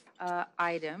of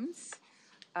items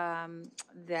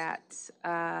that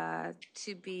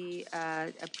to be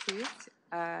approved.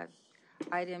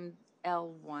 Item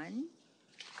L1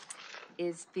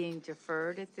 is being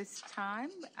deferred at this time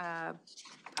at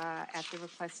the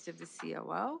request of the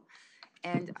COO.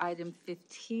 And item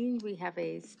 15, we have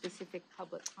a specific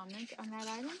public comment on that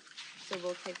item. So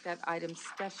we'll take that item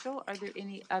special. Are there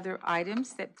any other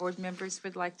items that board members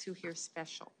would like to hear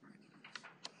special?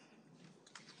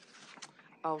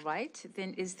 All right,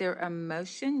 then is there a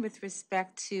motion with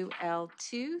respect to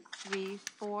L2, 3,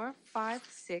 4, 5,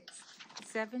 6,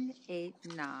 7, 8,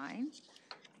 9,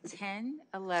 10,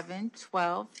 11,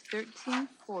 12, 13,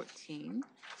 14,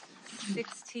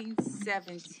 16,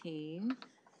 17,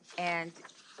 and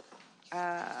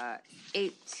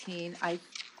 18. I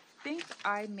think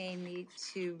I may need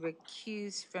to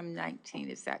recuse from 19.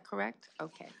 Is that correct?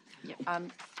 Okay.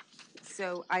 Yep.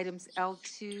 So items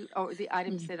L2, or the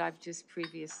items that I've just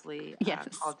previously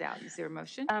called out. Is there a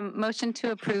motion? Motion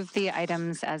to approve the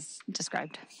items as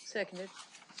described. Seconded.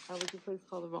 Would you please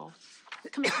call the roll?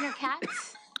 Commissioner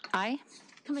KATZ? Aye.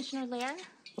 Commissioner LEHRER?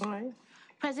 Aye.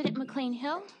 President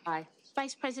McCLAIN-HILL? Aye.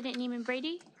 Vice President NEEMAN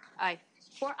Brady? Aye.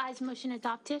 4 ayes, motion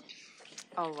adopted.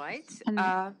 All right.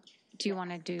 Do you want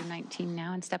to do 19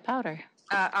 now and step out, or?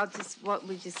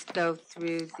 We just go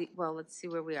through the, well, let's see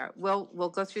where we are. We'll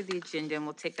go through the agenda and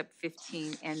we'll take up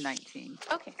 15 and 19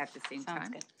 at the same Sounds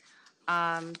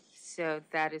time. Good. So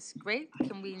that is great.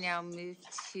 Can we now move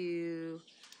to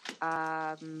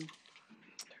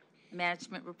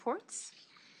management reports,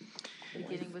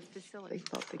 beginning with facilities?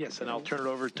 Yes, and I'll turn it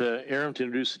over to Aaron to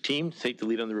introduce the team, take the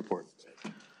lead on the report.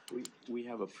 We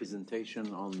have a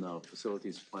presentation on the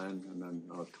facilities plan, and then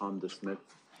Tom DeSmith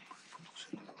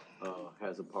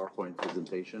has a PowerPoint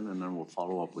presentation, and then we'll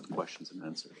follow up with questions and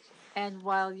answers. And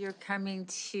while you're coming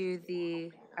to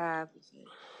the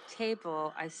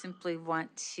table, I simply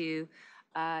want to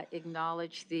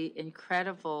acknowledge the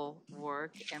incredible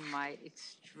work and my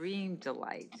extreme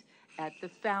delight at the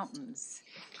fountains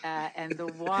and the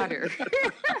water.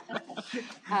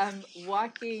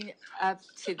 Walking up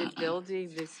to the building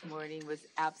this morning was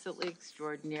absolutely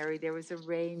extraordinary. There was a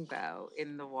rainbow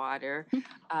in the water.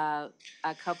 A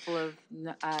couple of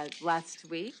last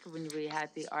week when we had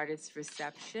the artist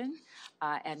reception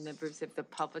and members of the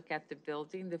public at the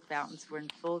building, the fountains were in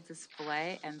full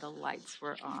display and the lights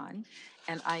were on.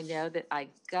 And I know that I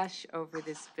gush over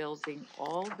this building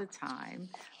all the time,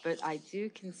 but I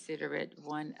do consider it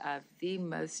one of the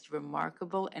most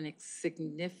remarkable and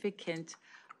significant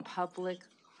public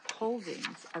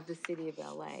holdings of the city of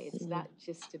LA. It's not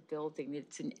just a building,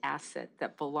 it's an asset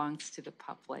that belongs to the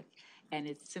public. And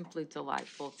it's simply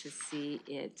delightful to see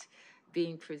it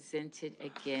being presented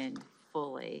again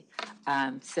fully.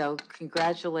 So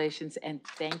congratulations and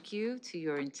thank you to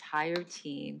your entire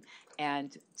team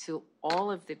and to all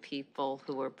of the people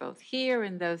who are both here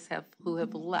and those who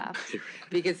have left,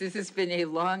 because this has been a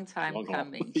long time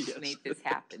coming to make this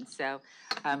happen. So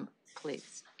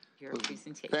please, your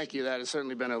presentation. Thank you. That has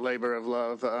certainly been a labor of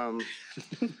love.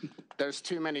 There's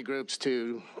too many groups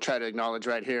to try to acknowledge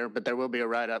right here, but there will be a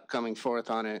write-up coming forth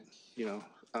on it,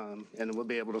 and we'll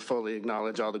be able to fully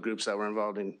acknowledge all the groups that were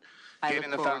involved in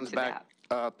getting the fountains back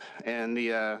up, and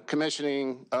the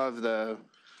commissioning of the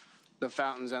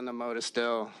fountains and the moat is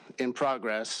still in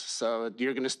progress. So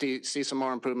you're going to see some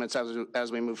more improvements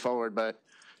as we move forward. But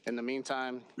in the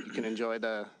meantime, you can enjoy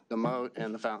the moat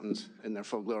and the fountains in their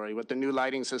full glory with the new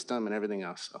lighting system and everything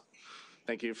else. So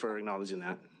thank you for acknowledging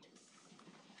that.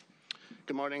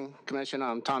 Good morning, Commission.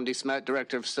 I'm Tom DeSmith,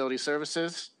 Director of Facility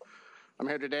Services. I'm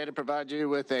here today to provide you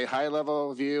with a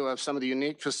high-level view of some of the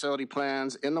unique facility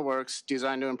plans in the works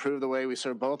designed to improve the way we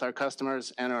serve both our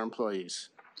customers and our employees.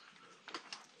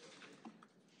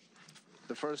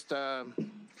 The first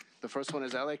one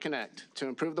is LA Connect. To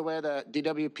improve the way that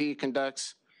DWP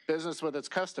conducts business with its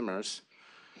customers,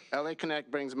 LA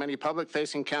Connect brings many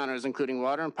public-facing counters, including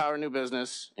water and power new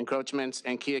business, encroachments,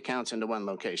 and key accounts into one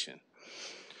location.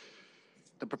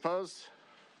 The proposed,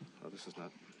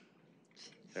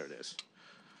 there it is.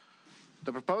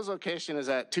 The proposed location is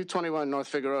at 221 North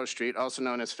Figueroa Street, also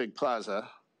known as Fig Plaza.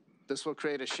 This will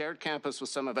create a shared campus with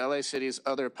some of LA City's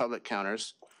other public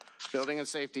counters, building and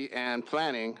safety and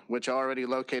planning, which are already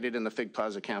located in the Fig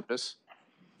Plaza campus.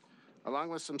 Along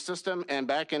with some system and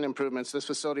back-end improvements, this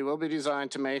facility will be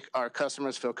designed to make our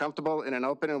customers feel comfortable in an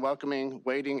open and welcoming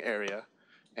waiting area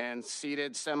and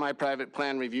seated semi-private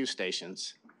plan review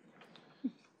stations.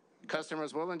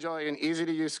 Customers will enjoy an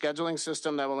easy-to-use scheduling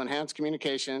system that will enhance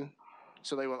communication,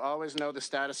 so they will always know the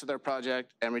status of their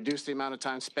project and reduce the amount of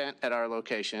time spent at our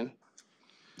location.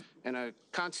 And a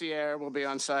concierge will be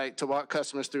on site to walk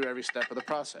customers through every step of the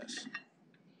process.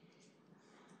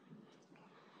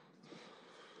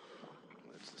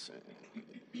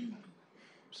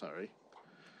 Sorry.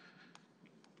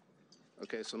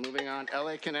 Okay, so moving on,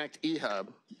 LA Connect eHub.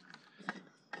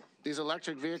 These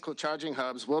electric vehicle charging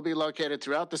hubs will be located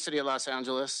throughout the city of Los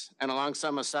Angeles and along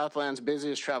some of Southland's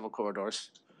busiest travel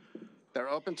corridors. They're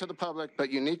open to the public,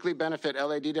 but uniquely benefit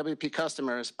LADWP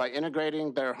customers by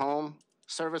integrating their home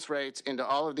service rates into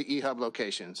all of the eHub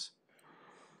locations.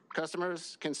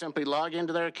 Customers can simply log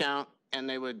into their account and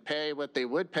they would pay what they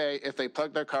would pay if they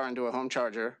plugged their car into a home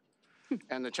charger,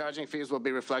 and the charging fees will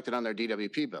be reflected on their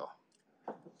DWP bill.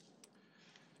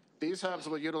 These hubs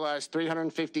will utilize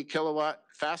 350 kilowatt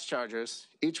fast chargers,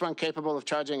 each one capable of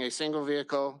charging a single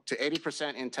vehicle to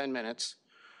 80% in 10 minutes,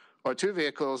 or 2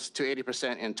 vehicles to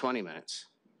 80% in 20 minutes.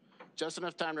 Just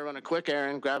enough time to run a quick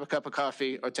errand, grab a cup of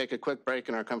coffee, or take a quick break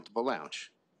in our comfortable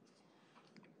lounge.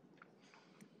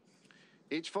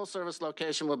 Each full-service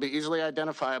location will be easily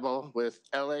identifiable with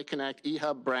LA Connect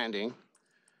eHub branding.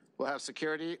 We'll have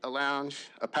security, a lounge,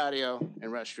 a patio,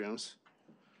 and restrooms.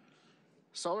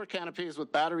 Solar canopies with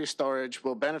battery storage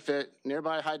will benefit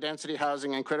nearby high-density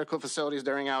housing and critical facilities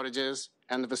during outages,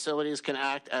 and the facilities can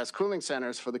act as cooling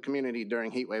centers for the community during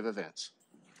heat wave events.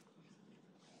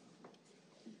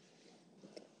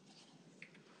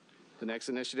 The next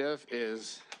initiative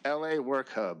is LA Work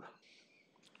Hub.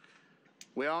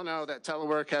 We all know that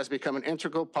telework has become an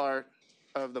integral part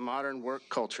of the modern work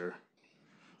culture.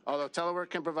 Although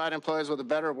telework can provide employees with a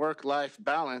better work-life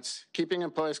balance, keeping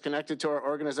employees connected to our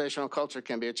organizational culture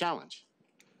can be a challenge.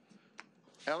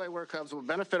 LA Work Hubs will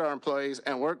benefit our employees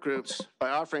and work groups by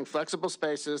offering flexible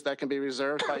spaces that can be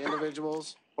reserved by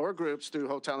individuals or groups through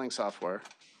hoteling software.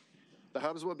 The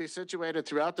hubs will be situated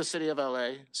throughout the city of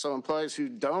LA, so employees who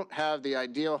don't have the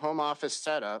ideal home office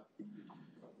setup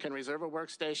can reserve a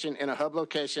workstation in a hub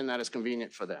location that is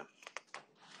convenient for them.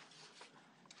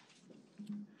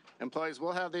 Employees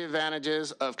will have the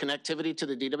advantages of connectivity to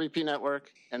the DWP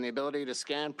network and the ability to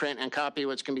scan, print, and copy,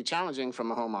 which can be challenging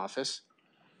from a home office.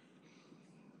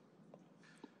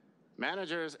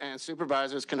 Managers and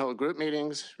supervisors can hold group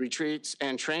meetings, retreats,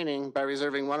 and training by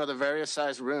reserving one of the various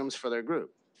sized rooms for their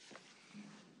group.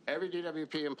 Every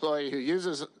DWP employee who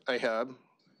uses a hub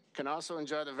can also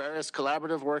enjoy the various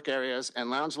collaborative work areas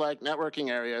and lounge-like networking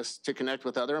areas to connect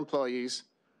with other employees,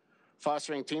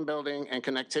 fostering team building and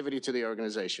connectivity to the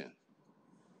organization.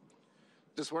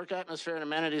 This work atmosphere and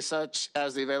amenities such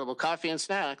as the available coffee and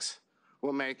snacks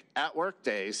will make at-work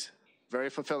days very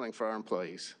fulfilling for our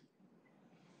employees.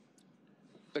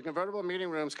 The convertible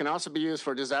meeting rooms can also be used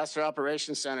for disaster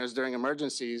operations centers during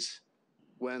emergencies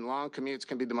when long commutes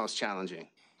can be the most challenging.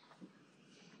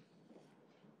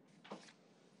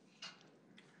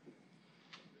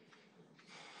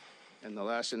 And the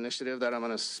last initiative that I'm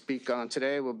going to speak on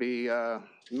today will be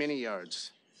mini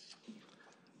yards.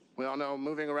 We all know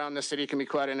moving around the city can be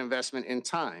quite an investment in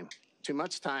time. Too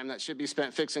much time that should be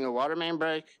spent fixing a water main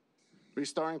break,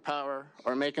 restoring power,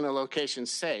 or making a location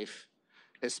safe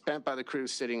is spent by the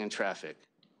crews sitting in traffic.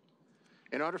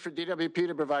 In order for DWP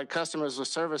to provide customers with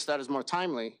service that is more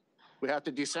timely, we have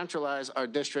to decentralize our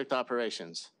district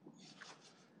operations.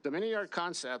 The mini-yard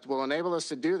concept will enable us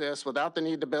to do this without the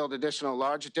need to build additional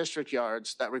large district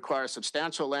yards that require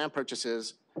substantial land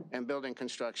purchases and building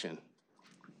construction.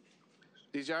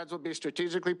 These yards will be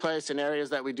strategically placed in areas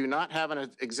that we do not have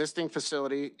an existing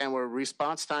facility and where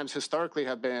response times historically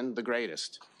have been the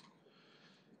greatest.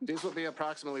 These will be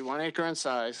approximately 1 acre in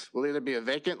size, will either be a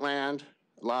vacant land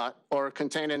lot or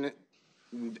contain an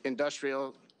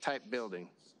industrial type building.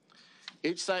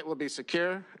 Each site will be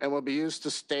secure and will be used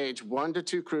to stage 1 to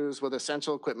 2 crews with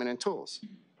essential equipment and tools.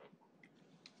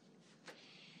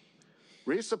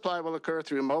 Resupply will occur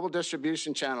through mobile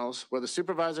distribution channels where the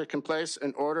supervisor can place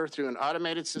an order through an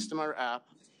automated system or app,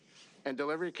 and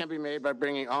delivery can be made by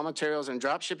bringing all materials and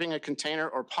drop shipping a container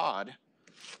or pod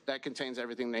that contains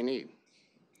everything they need.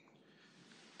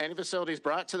 Any facilities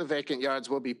brought to the vacant yards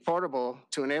will be portable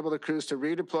to enable the crews to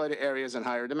redeploy to areas in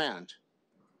higher demand.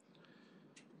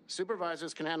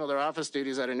 Supervisors can handle their office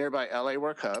duties at a nearby LA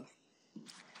work hub,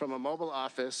 from a mobile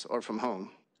office, or from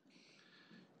home.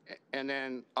 And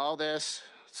then all this,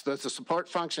 so the support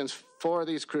functions for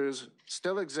these crews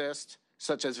still exist,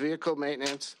 such as vehicle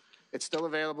maintenance. It's still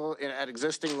available at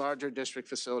existing larger district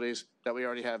facilities that we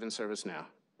already have in service now.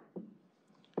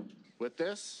 With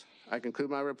this, I conclude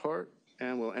my report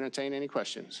and will entertain any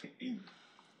questions.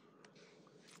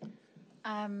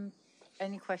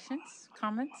 Any questions,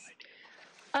 comments?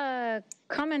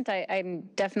 Comment, I'm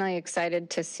definitely excited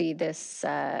to see this,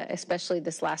 especially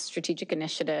this last strategic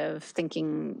initiative,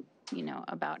 thinking,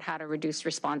 about how to reduce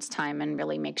response time and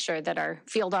really make sure that our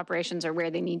field operations are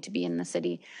where they need to be in the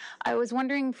city. I was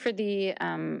wondering for the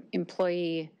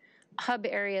employee hub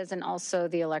areas and also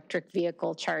the electric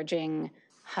vehicle charging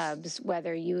hubs,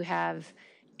 whether you have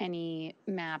any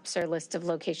maps or list of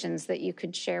locations that you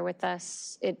could share with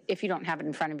us. If you don't have it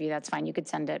in front of you, that's fine. You could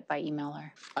send it by email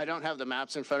or. I don't have the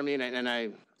maps in front of me,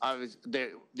 and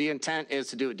the intent is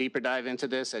to do a deeper dive into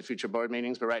this at future board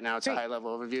meetings, but right now it's a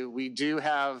high-level overview. We do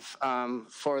have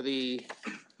for the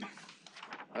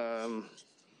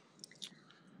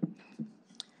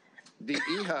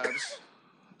e-hubs,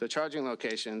 the charging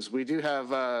locations, we do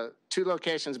have 2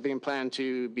 locations being planned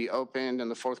to be opened in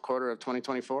the 4th quarter of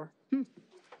 2024.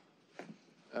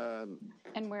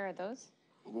 And where are those?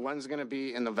 One's going to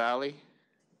be in the Valley,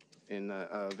 in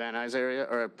the Van Nuys area,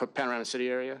 or Panorama City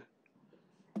area.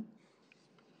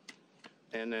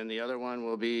 And then the other one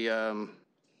will be down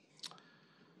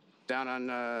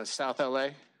on South LA,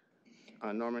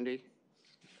 on Normandy.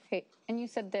 Okay, and you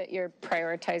said that you're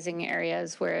prioritizing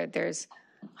areas where there's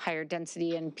higher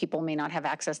density and people may not have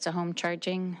access to home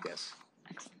charging? Yes,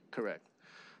 correct.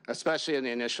 Especially in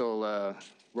the initial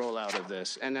rollout of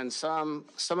this. And then some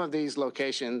of these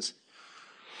locations,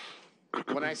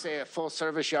 when I say a full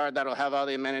service yard that'll have all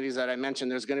the amenities that I mentioned,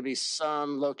 there's going to be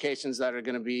some locations that are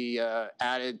going to be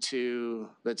added to,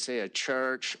 let's say, a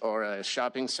church or a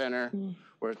shopping center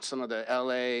where some of the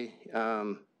LA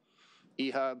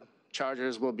e-hub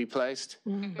chargers will be placed.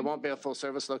 It won't be a full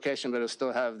service location, but it'll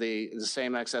still have the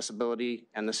same accessibility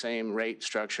and the same rate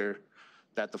structure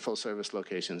that the full service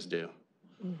locations do.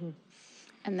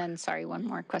 And then, sorry, one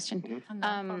more question.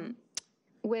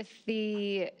 With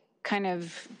the kind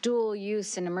of dual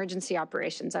use and emergency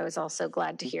operations, I was also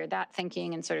glad to hear that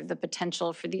thinking and sort of the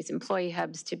potential for these employee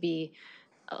hubs to be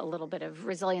a little bit of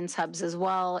resilience hubs as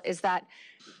well. Is that,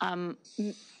 are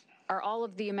all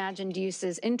of the imagined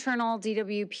uses internal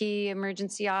DWP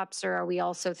emergency ops, or are we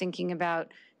also thinking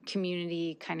about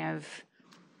community kind of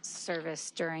service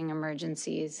during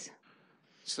emergencies?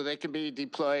 So they can be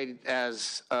deployed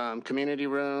as community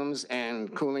rooms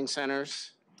and cooling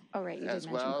centers. Oh, right, you as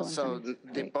did mention well. cooling So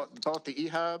centers. both the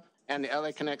eHub and the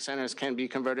LA Connect centers can be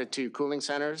converted to cooling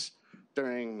centers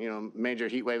during major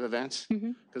heat wave events,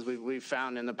 because we've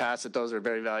found in the past that those are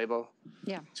very valuable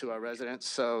to our residents.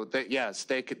 So yes,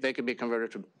 they could be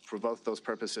converted for both those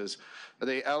purposes.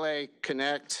 The LA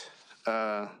Connect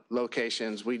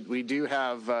locations, we do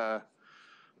have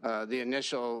the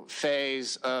initial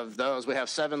phase of those. We have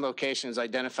 7 locations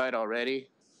identified already.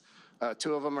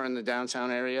 2 of them are in the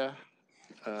downtown area.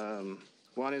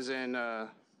 One is in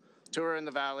 2 are in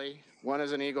the Valley. 1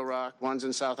 is in Eagle Rock. 1's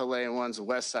in South LA, and 1's the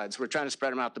West Side. So we're trying to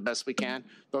spread them out the best we can.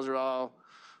 Those are all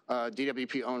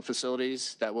DWP-owned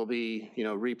facilities that will be,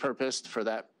 repurposed for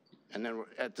that. And then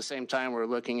at the same time, we're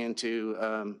looking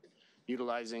into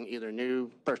utilizing either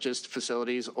new purchased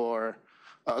facilities or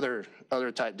other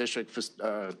type DWP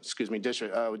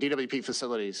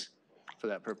facilities for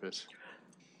that purpose.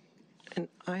 And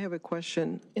I have a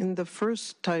question. In the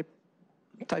first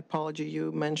typology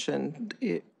you mentioned,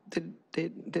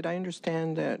 did I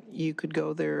understand that you could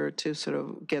go there to sort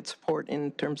of get support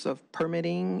in terms of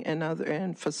permitting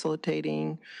and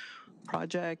facilitating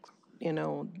project,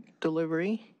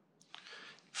 delivery?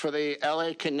 For the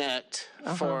LA Connect,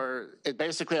 for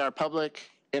basically our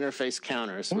public interface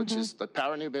counters, which is the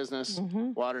power new business,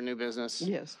 water new business,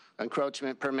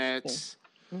 encroachment permits,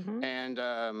 and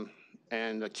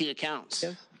the key accounts.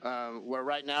 Where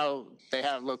right now they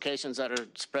have locations that are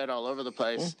spread all over the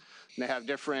place. And they have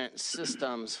different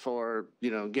systems for,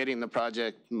 getting the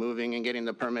project moving and getting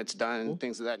the permits done,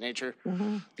 things of that nature.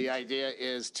 The idea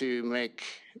is to make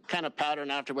kind of pattern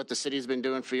after what the city's been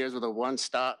doing for years with a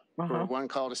one-stop or one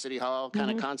call to City Hall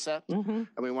kind of concept. And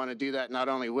we want to do that not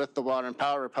only with the water and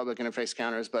power public interface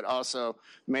counters, but also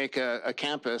make a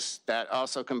campus that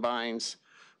also combines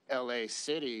LA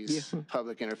City's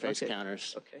public interface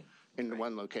counters in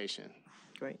one location.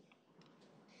 Great.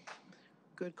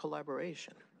 Good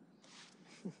collaboration.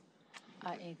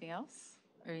 Anything else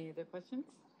or any other questions?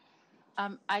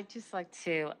 I'd just like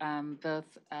to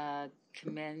both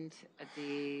commend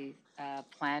the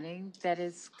planning that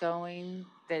is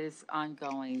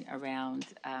ongoing around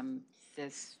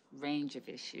this range of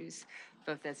issues,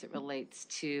 both as it relates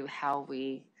to how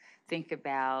we think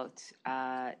about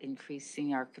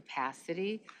increasing our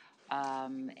capacity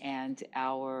and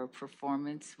our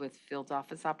performance with field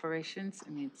office operations. I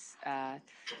mean, it's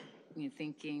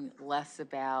thinking less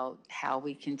about how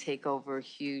we can take over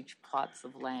huge plots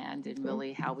of land and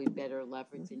really how we better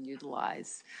leverage and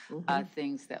utilize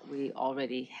things that we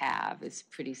already have is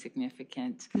pretty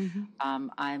significant.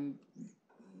 I'm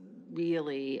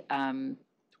really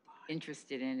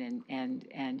interested in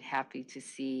and happy to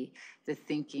see the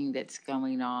thinking that's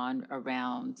going on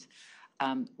around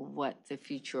what the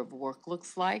future of work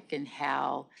looks like and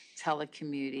how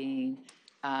telecommuting,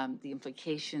 the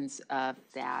implications of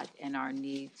that and our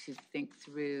need to think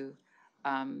through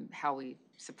how we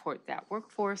support that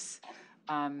workforce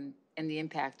and the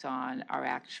impact on our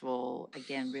actual,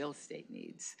 again, real estate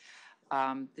needs.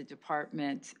 The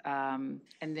department, and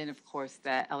then of course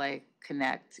the LA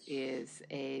Connect is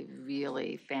a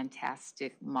really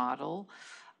fantastic model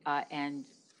and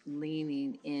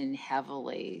leaning in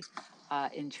heavily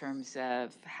in terms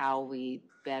of how we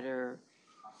better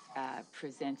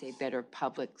present a better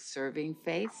public serving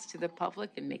face to the public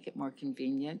and make it more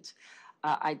convenient.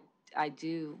 I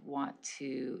do want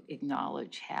to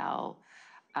acknowledge how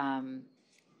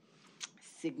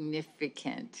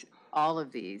significant all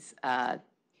of this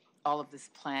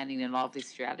planning and all of these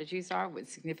strategies are, what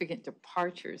significant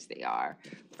departures they are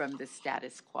from the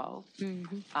status quo.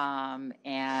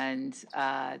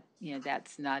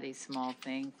 That's not a small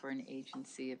thing for an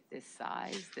agency of this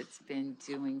size that's been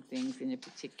doing things in a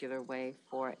particular way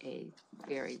for a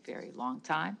very, very long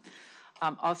time.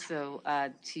 Also,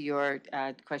 to your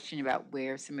question about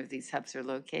where some of these hubs are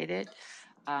located,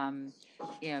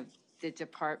 the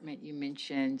department you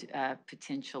mentioned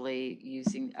potentially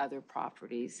using other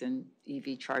properties and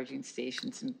EV charging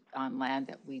stations on land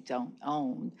that we don't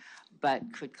own, but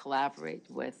could collaborate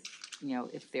with,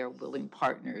 if they're willing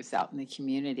partners out in the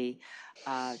community.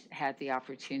 Had the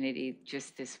opportunity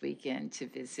just this weekend to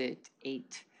visit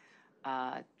 8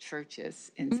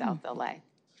 churches in South LA.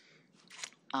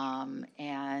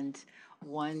 And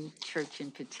one church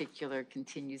in particular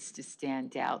continues to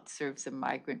stand out, serves a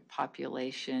migrant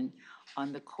population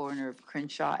on the corner of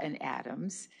Crenshaw and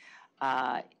Adams.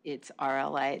 It's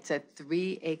RLA. It's a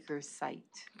 3-acre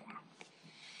site.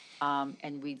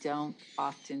 And we don't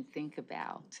often think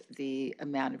about the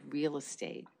amount of real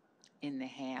estate in the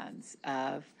hands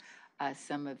of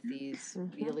some of these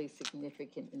really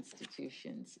significant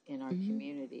institutions in our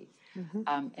community.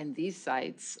 And these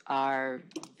sites are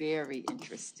very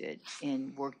interested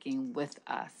in working with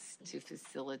us to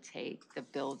facilitate the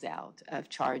build out of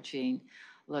charging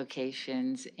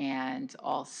locations and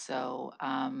also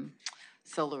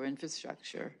solar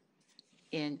infrastructure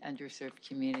in underserved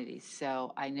communities.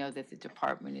 So I know that the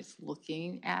department is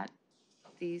looking at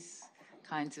these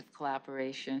kinds of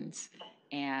collaborations,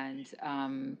 and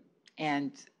I'm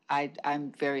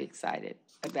very excited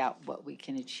about what we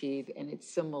can achieve. And it's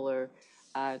similar,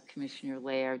 Commissioner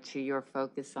Lehr, to your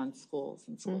focus on schools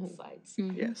and school sites.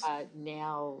 Yes.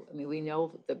 Now, we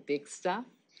know the big stuff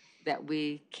that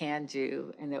we can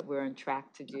do and that we're on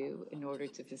track to do in order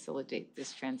to facilitate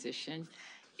this transition.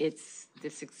 It's the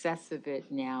success of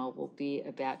it now will be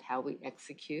about how we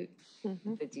execute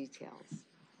the details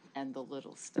and the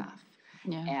little stuff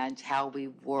and how we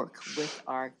work with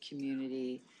our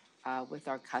community, with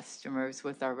our customers,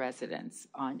 with our residents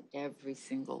on every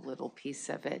single little piece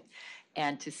of it.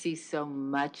 And to see so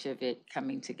much of it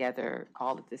coming together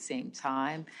all at the same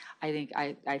time,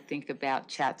 I think about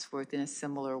Chatsworth in a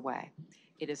similar way.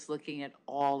 It is looking at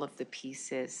all of the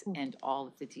pieces and all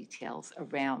of the details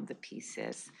around the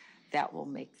pieces that will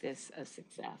make this a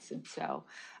success. And so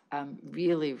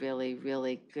really, really,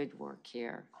 really good work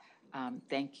here.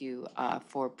 Thank you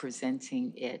for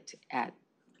presenting it at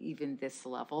even this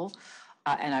level.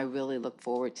 And I really look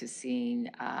forward to seeing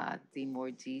the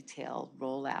more detailed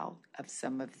rollout of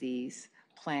some of these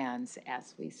plans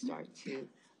as we start to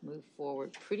move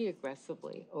forward pretty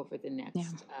aggressively over the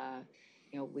next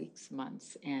weeks,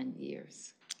 months, and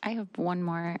years. I have one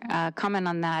more comment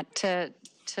on that.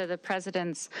 To the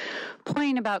president's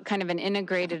point about kind of an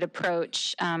integrated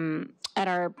approach, at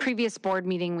our previous board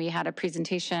meeting, we had a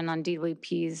presentation on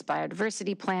DWP's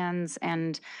biodiversity plans,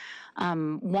 and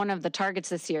one of the targets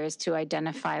this year is to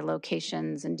identify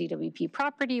locations in DWP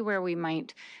property where we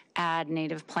might add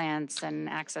native plants and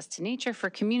access to nature for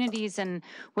communities, and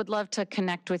would love to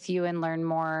connect with you and learn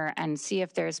more and see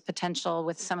if there's potential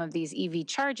with some of these EV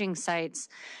charging sites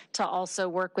to also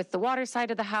work with the water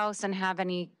side of the house and have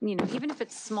any, even if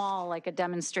it's small, like a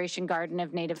demonstration garden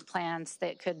of native plants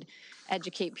that could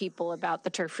educate people about the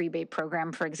turf rebate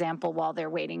program, for example, while they're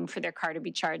waiting for their car to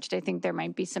be charged. I think there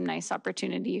might be some nice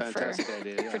opportunity for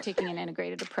taking an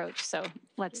integrated approach. So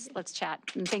let's chat.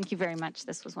 And thank you very much.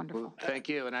 This was wonderful. Thank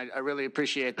you. And I really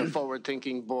appreciate the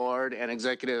forward-thinking board and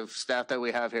executive staff that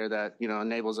we have here that,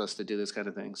 enables us to do this kind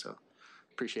of thing. So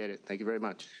appreciate it. Thank you very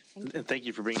much. And thank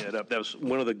you for bringing that up. That was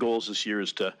one of the goals this year,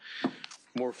 is to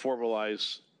more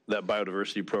formalize that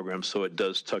biodiversity program so it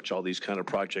does touch all these kind of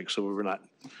projects, so we're not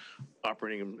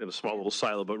operating in a small little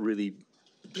silo, but really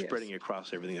spreading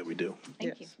across everything that we do.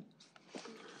 Thank you.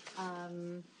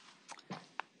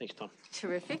 Thanks, Tom.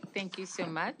 Terrific. Thank you so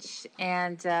much.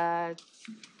 And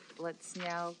let's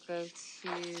now go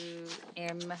to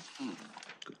M.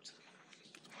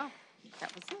 Oh,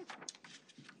 that was it.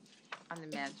 On the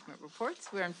management reports,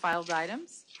 we're on filed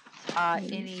items.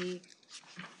 Any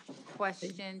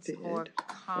questions or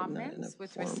comments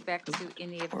with respect to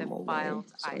any of the filed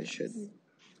items? I should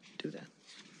do that.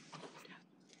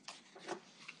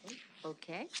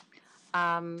 Okay.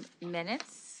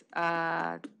 Minutes.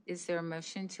 Is there a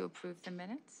motion to approve the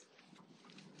minutes?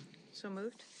 So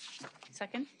moved.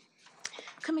 Second.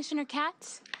 Commissioner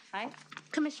KATZ? Aye.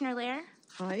 Commissioner LEHRER?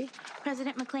 Aye.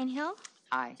 President McCLAIN-HILL?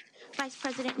 Aye. Vice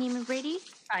President NEEMAN BRADY?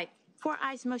 Aye. 4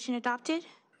 ayes, motion adopted.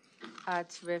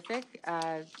 Terrific.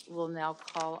 We'll now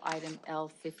call item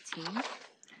L15.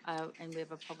 And we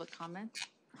have a public comment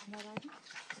on that item.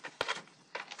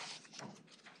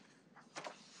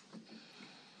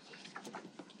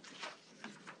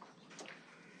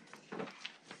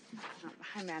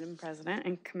 Hi, Madam President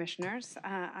and Commissioners.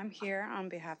 I'm here on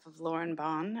behalf of Lauren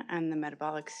Bond and the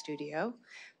Metabolic Studio.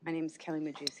 My name is Kelly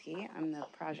Majewski. I'm the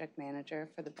project manager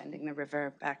for the Bending the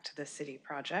River Back to the City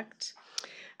project.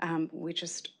 We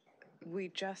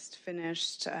just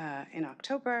finished in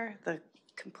October the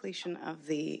completion of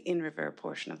the in-river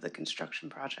portion of the construction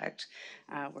project.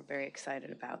 We're very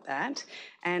excited about that.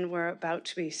 And we're about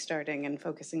to be starting and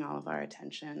focusing all of our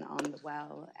attention on the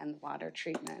well and the water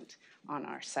treatment on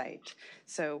our site.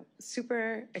 So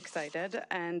super excited,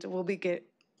 and we'll be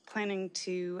planning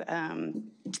to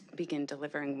begin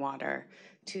delivering water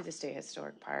to the State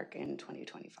Historic Park in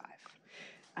 2025.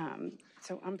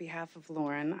 So on behalf of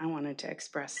Lauren, I wanted to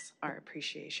express our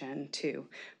appreciation to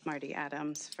Marty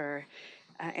Adams for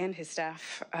and his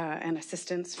staff and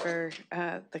assistants for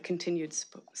the continued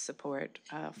support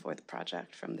for the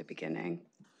project from the beginning.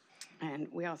 And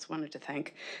we also wanted to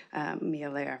thank Mia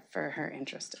LEHRER for her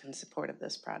interest and support of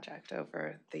this project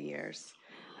over the years.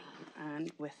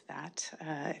 And with that,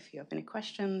 if you have any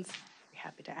questions, I'd be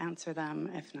happy to answer them.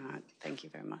 If not, thank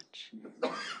you very much.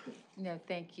 No,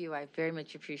 thank you. I very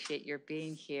much appreciate your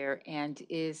being here. And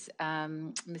is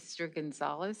Mr.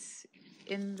 Gonzalez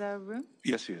in the room?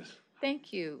 Yes, he is.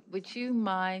 Thank you. Would you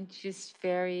mind just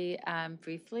very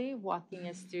briefly walking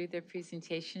us through the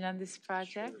presentation on this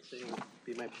project? Sure thing.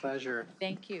 Be my pleasure.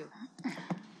 Thank you.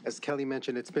 As Kelly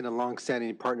mentioned, it's been a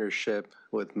long-standing partnership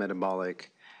with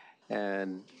Metabolic,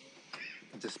 and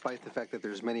despite the fact that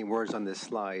there's many words on this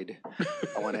slide,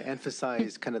 I want to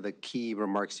emphasize kind of the key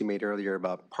remarks you made earlier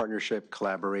about partnership,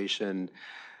 collaboration.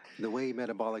 The way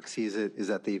Metabolic sees it is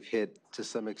that they've hit, to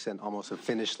some extent, almost a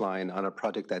finish line on a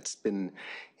project that's been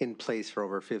in place for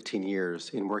over 15 years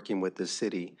in working with the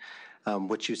city.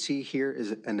 What you see here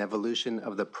is an evolution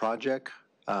of the project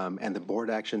and the board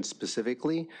action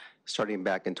specifically, starting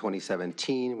back in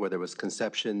 2017, where there was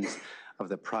conceptions of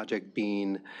the project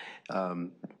being a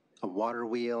water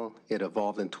wheel. It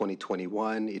evolved in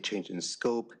 2021. It changed in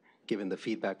scope, given the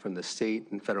feedback from the state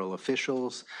and federal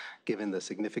officials. Given the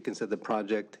significance of the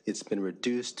project, it's been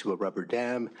reduced to a rubber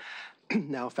dam.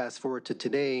 Now, fast forward to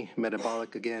today,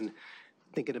 Metabolic, again,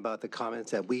 thinking about the comments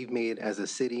that we've made as a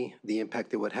city, the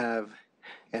impact it would have,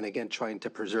 and again, trying to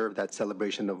preserve that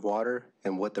celebration of water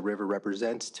and what the river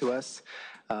represents to us.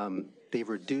 They've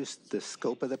reduced the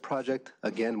scope of the project,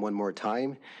 again, one more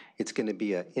time. It's going to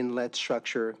be an inlet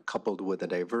structure coupled with a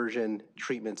diversion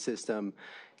treatment system.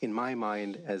 In my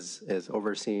mind, as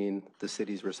overseeing the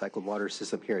city's recycled water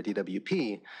system here at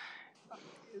DWP,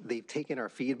 they've taken our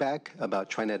feedback about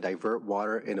trying to divert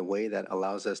water in a way that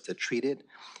allows us to treat it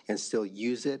and still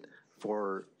use it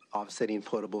for offsetting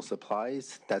potable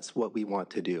supplies. That's what we want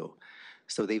to do.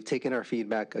 So they've taken our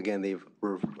feedback. Again, they've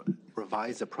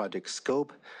revised the project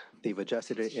scope. They've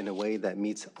adjusted it in a way that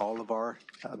meets all of our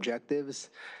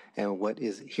objectives. And what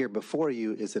is here before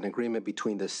you is an agreement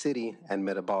between the city and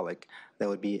Metabolic. That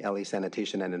would be LA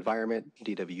Sanitation and Environment,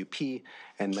 DWP,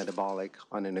 and Metabolic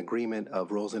on an agreement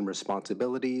of roles and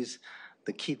responsibilities.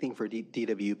 The key thing for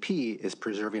DWP is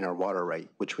preserving our water right,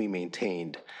 which we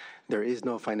maintained. There is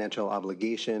no financial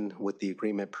obligation with the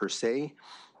agreement per se.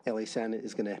 LA San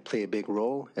is going to play a big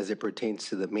role as it pertains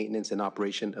to the maintenance and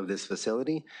operation of this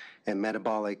facility. And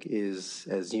Metabolic is,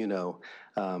 as you know,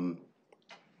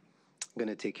 going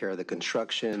to take care of the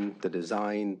construction, the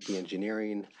design, the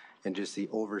engineering, and just the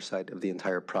oversight of the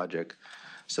entire project.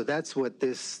 So that's what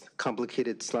this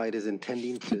complicated slide is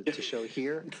intending to show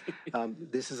here.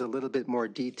 This is a little bit more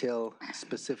detail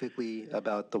specifically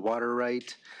about the water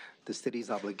right, the city's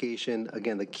obligation.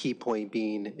 Again, the key point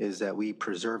being is that we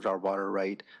preserved our water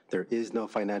right. There is no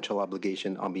financial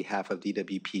obligation on behalf of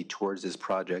DWP towards this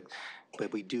project,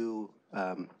 but we do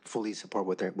fully support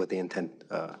what they intend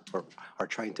or are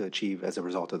trying to achieve as a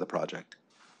result of the project.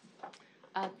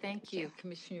 Thank you.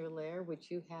 Commissioner Lehr, would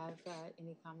you have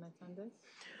any comments on this?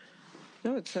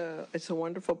 No, it's a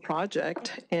wonderful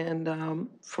project, and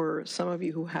for some of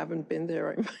you who haven't been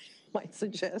there, I might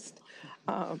suggest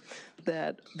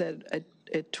that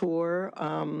a tour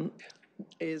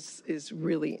is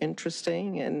really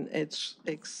interesting, and it's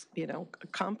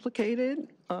complicated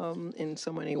in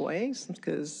so many ways,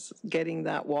 because getting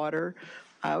that water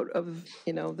out of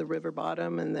the river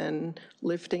bottom and then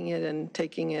lifting it and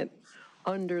taking it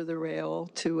under the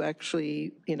rail to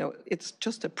actually, it's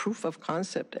just a proof of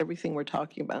concept, everything we're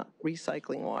talking about,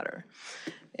 recycling water.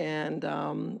 And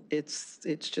it's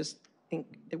just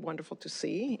wonderful to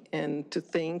see, and to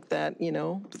think that,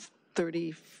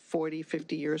 30, 40,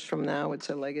 50 years from now, it's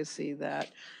a legacy that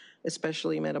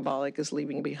especially Metabolic is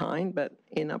leaving behind. But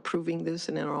in approving this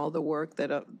and in all the work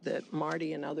that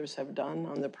Marty and others have done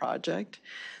on the project,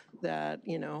 that,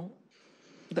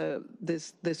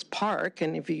 this park,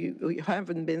 and if you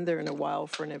haven't been there in a while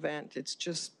for an event, it's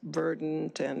just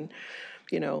verdant and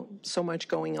so much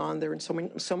going on there, and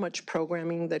so much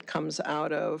programming that comes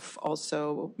out of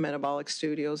also Metabolic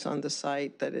Studios on the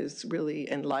site that is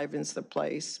really enlivens the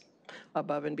place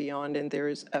above and beyond. And there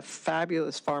is a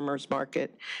fabulous farmers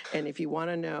market, and if you want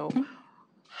to know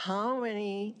how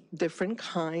many different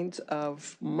kinds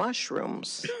of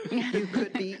mushrooms you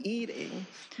could be eating,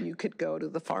 you could go to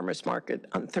the farmers market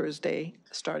on Thursday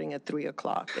starting at 3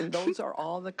 o'clock. And those are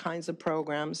all the kinds of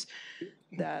programs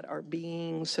that are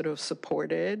being sort of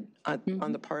supported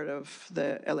on the part of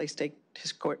the LA State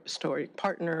Historic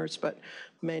Partners, but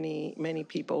many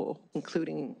people,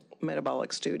 including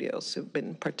Metabolic Studios, who've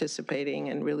been participating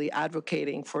and really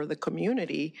advocating for the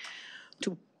community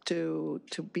to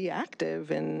be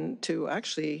active and to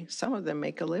actually, some of them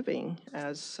make a living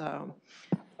as,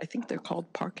 I think they're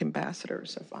called park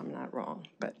ambassadors, if I'm not wrong,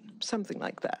 but something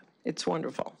like that. It's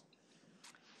wonderful.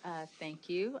 Thank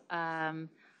you.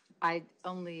 I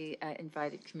only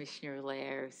invited Commissioner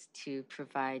Lehr to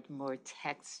provide more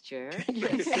texture,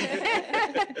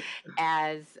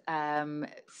 as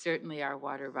certainly our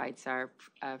water rights are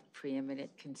a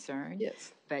preeminent concern.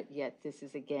 Yes. But yet this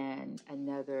is, again,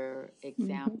 another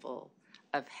example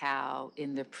of how,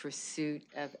 in the pursuit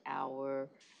of our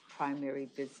primary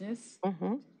business,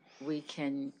 we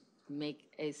can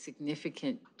make a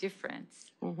significant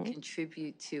difference,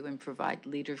 contribute to and provide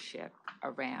leadership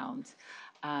around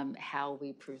how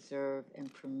we preserve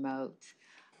and promote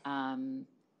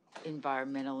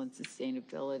environmental and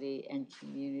sustainability and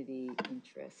community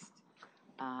interest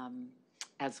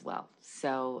as well.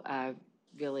 So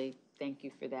really, thank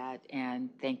you for that, and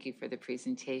thank you for the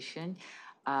presentation.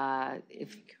 One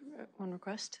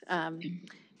request.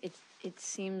 It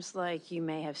seems like you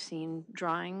may have seen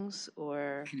drawings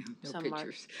or some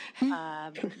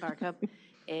markup.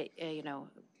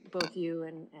 both you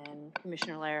and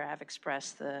Commissioner Lehrer have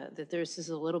expressed that this is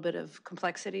a little bit of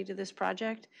complexity to this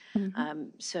project.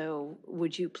 So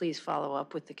would you please follow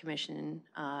up with the commission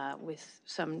with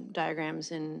some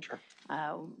diagrams, and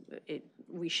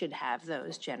we should have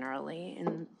those generally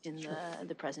in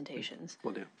the presentations.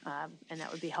 Will do. And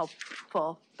that would be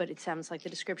helpful, but it sounds like the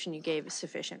description you gave is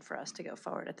sufficient for us to go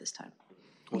forward at this time.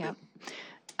 Yeah.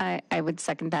 I would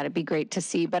second that. It'd be great to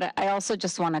see. But I also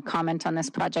just want to comment on this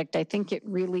project. I think it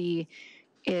really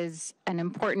is an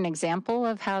important example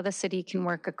of how the city can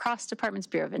work across departments,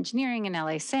 Bureau of Engineering and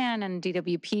LA SAN and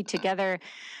DWP together.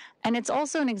 And it's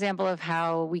also an example of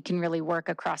how we can really work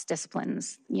across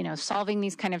disciplines, you know, solving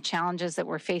these kind of challenges that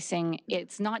we're facing.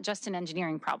 It's not just an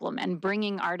engineering problem, and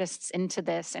bringing artists into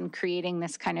this and creating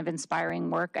this kind of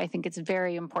inspiring work, I think it's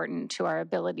very important to our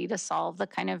ability to solve the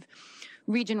kind of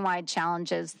region-wide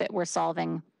challenges that we're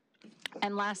solving.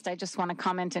 And last, I just want to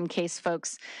comment, in case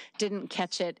folks didn't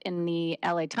catch it in the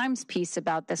LA Times piece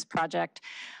about this project,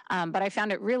 but I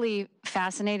found it really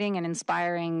fascinating and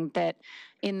inspiring that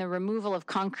in the removal of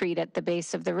concrete at the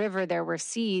base of the river, there were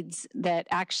seeds that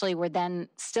actually were then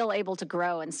still able to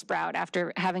grow and sprout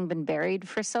after having been buried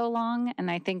for so long. And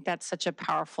I think that's such a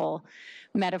powerful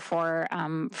metaphor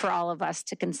for all of us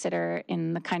to consider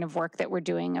in the kind of work that we're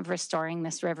doing of restoring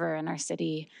this river in our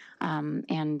city,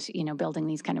 and, you know, building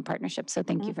these kind of partnerships. So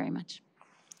thank you very much.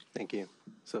 Thank you.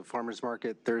 So farmers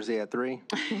market Thursday at 3.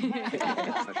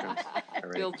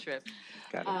 Field trip.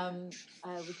 Got it.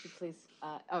 Would you please,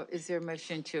 is there a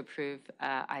motion to approve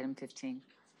item 15?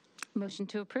 Motion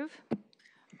to approve.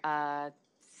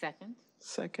 Second.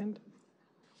 Second.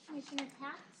 Commissioner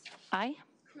KATZ? Aye.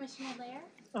 Commissioner Lehrer?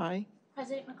 Aye.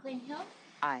 President McCLAIN-HILL?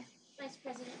 Aye. Vice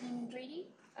President NEEMAN-BRADY?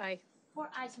 Aye. 4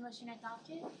 ayes, motion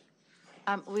adopted.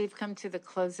 We've come to the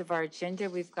close of our agenda.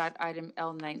 We've got item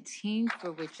L19,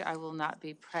 for which I will not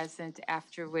be present,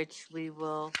 after which we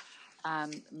will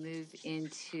move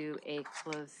into a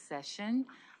closed session.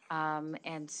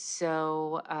 And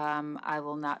so I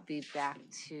will not be back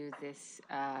to this,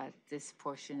 this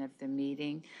portion of the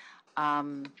meeting.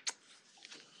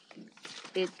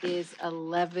 It is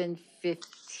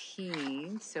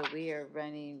 11:15, so we are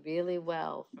running really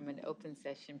well from an open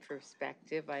session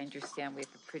perspective. I understand we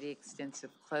have a pretty extensive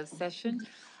closed session.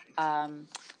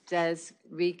 Does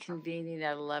reconvening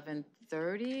at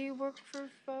 11:30 work for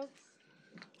folks?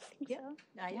 Yeah,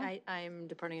 I'm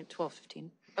departing at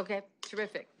 12:15. Okay,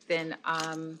 terrific. Then,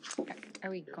 are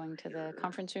we going to the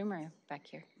conference room or back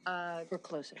here? For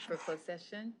closed session. For closed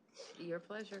session, your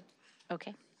pleasure.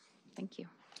 Okay, thank you.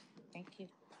 Thank you.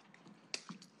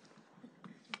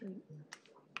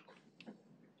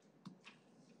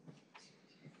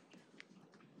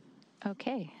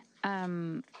 Okay.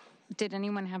 Did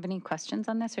anyone have any questions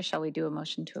on this, or shall we do a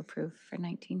motion to approve for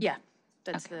 19? Yeah,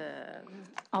 that's okay.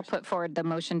 I'll put forward the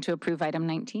motion to approve item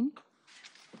 19.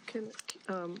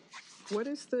 What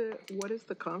is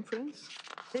the conference?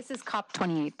 This is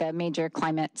COP28, the major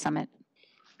climate summit.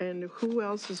 And who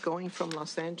else is going from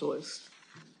Los Angeles?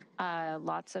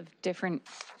 Lots of different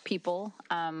people.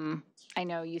 I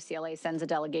know UCLA sends a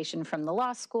delegation from the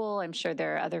law school. I'm sure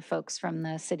there are other folks from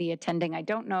the city attending. I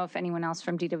don't know if anyone else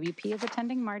from DWP is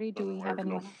attending. Marty, do we have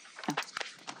anyone? No.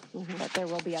 But there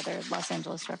will be other Los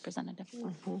Angeles representatives.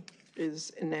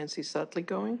 Is Nancy Sutley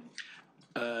going?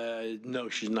 No,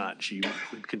 she's not. She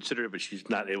would consider it, but she's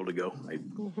not able to go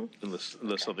unless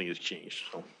something has changed.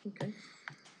 So. Okay.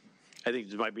 I think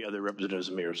there might be other representatives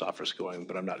of the mayor's office going,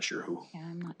 but I'm not sure who. Yeah,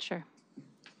 I'm not sure.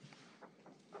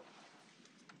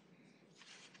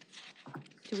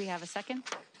 Do we have a second?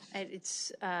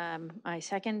 It's I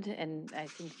second, and I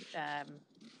think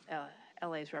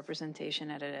LA's representation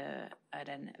at a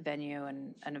venue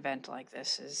and an event like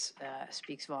this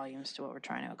speaks volumes to what we're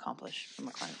trying to accomplish from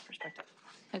a climate perspective.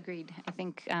 Agreed. I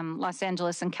think Los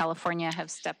Angeles and California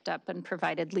have stepped up and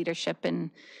provided leadership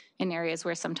in areas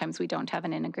where sometimes we don't have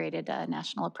an integrated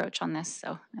national approach on this.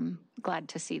 So I'm glad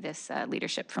to see this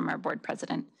leadership from our board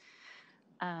president.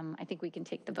 I think we can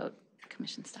take the vote,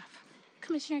 commission staff.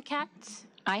 Commissioner KATZ?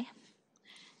 Aye.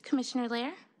 Commissioner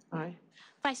Lehrer? Aye.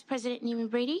 Vice President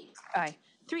NEEMAN-BRADY? Aye.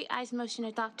 3 ayes, motion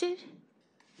adopted.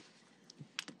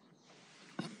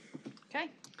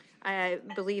 Okay. I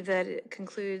believe that it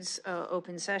concludes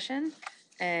open session,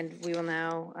 and we will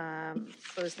now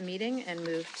close the meeting and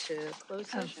move to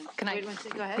closed session. Can I?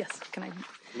 Go ahead. Yes, can I?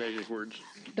 Magic words.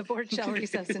 The board shall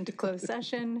recess into closed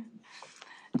session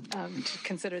to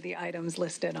consider the items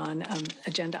listed on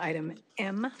agenda item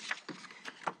M.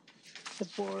 The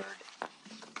board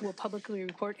will publicly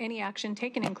report any action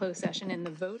taken in closed session and the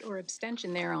vote or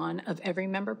abstention thereon of every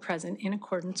member present in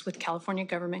accordance with California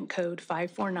Government Code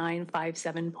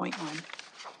 54957.1.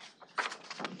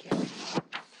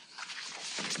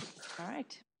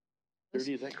 right.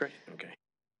 30, is that correct? Okay.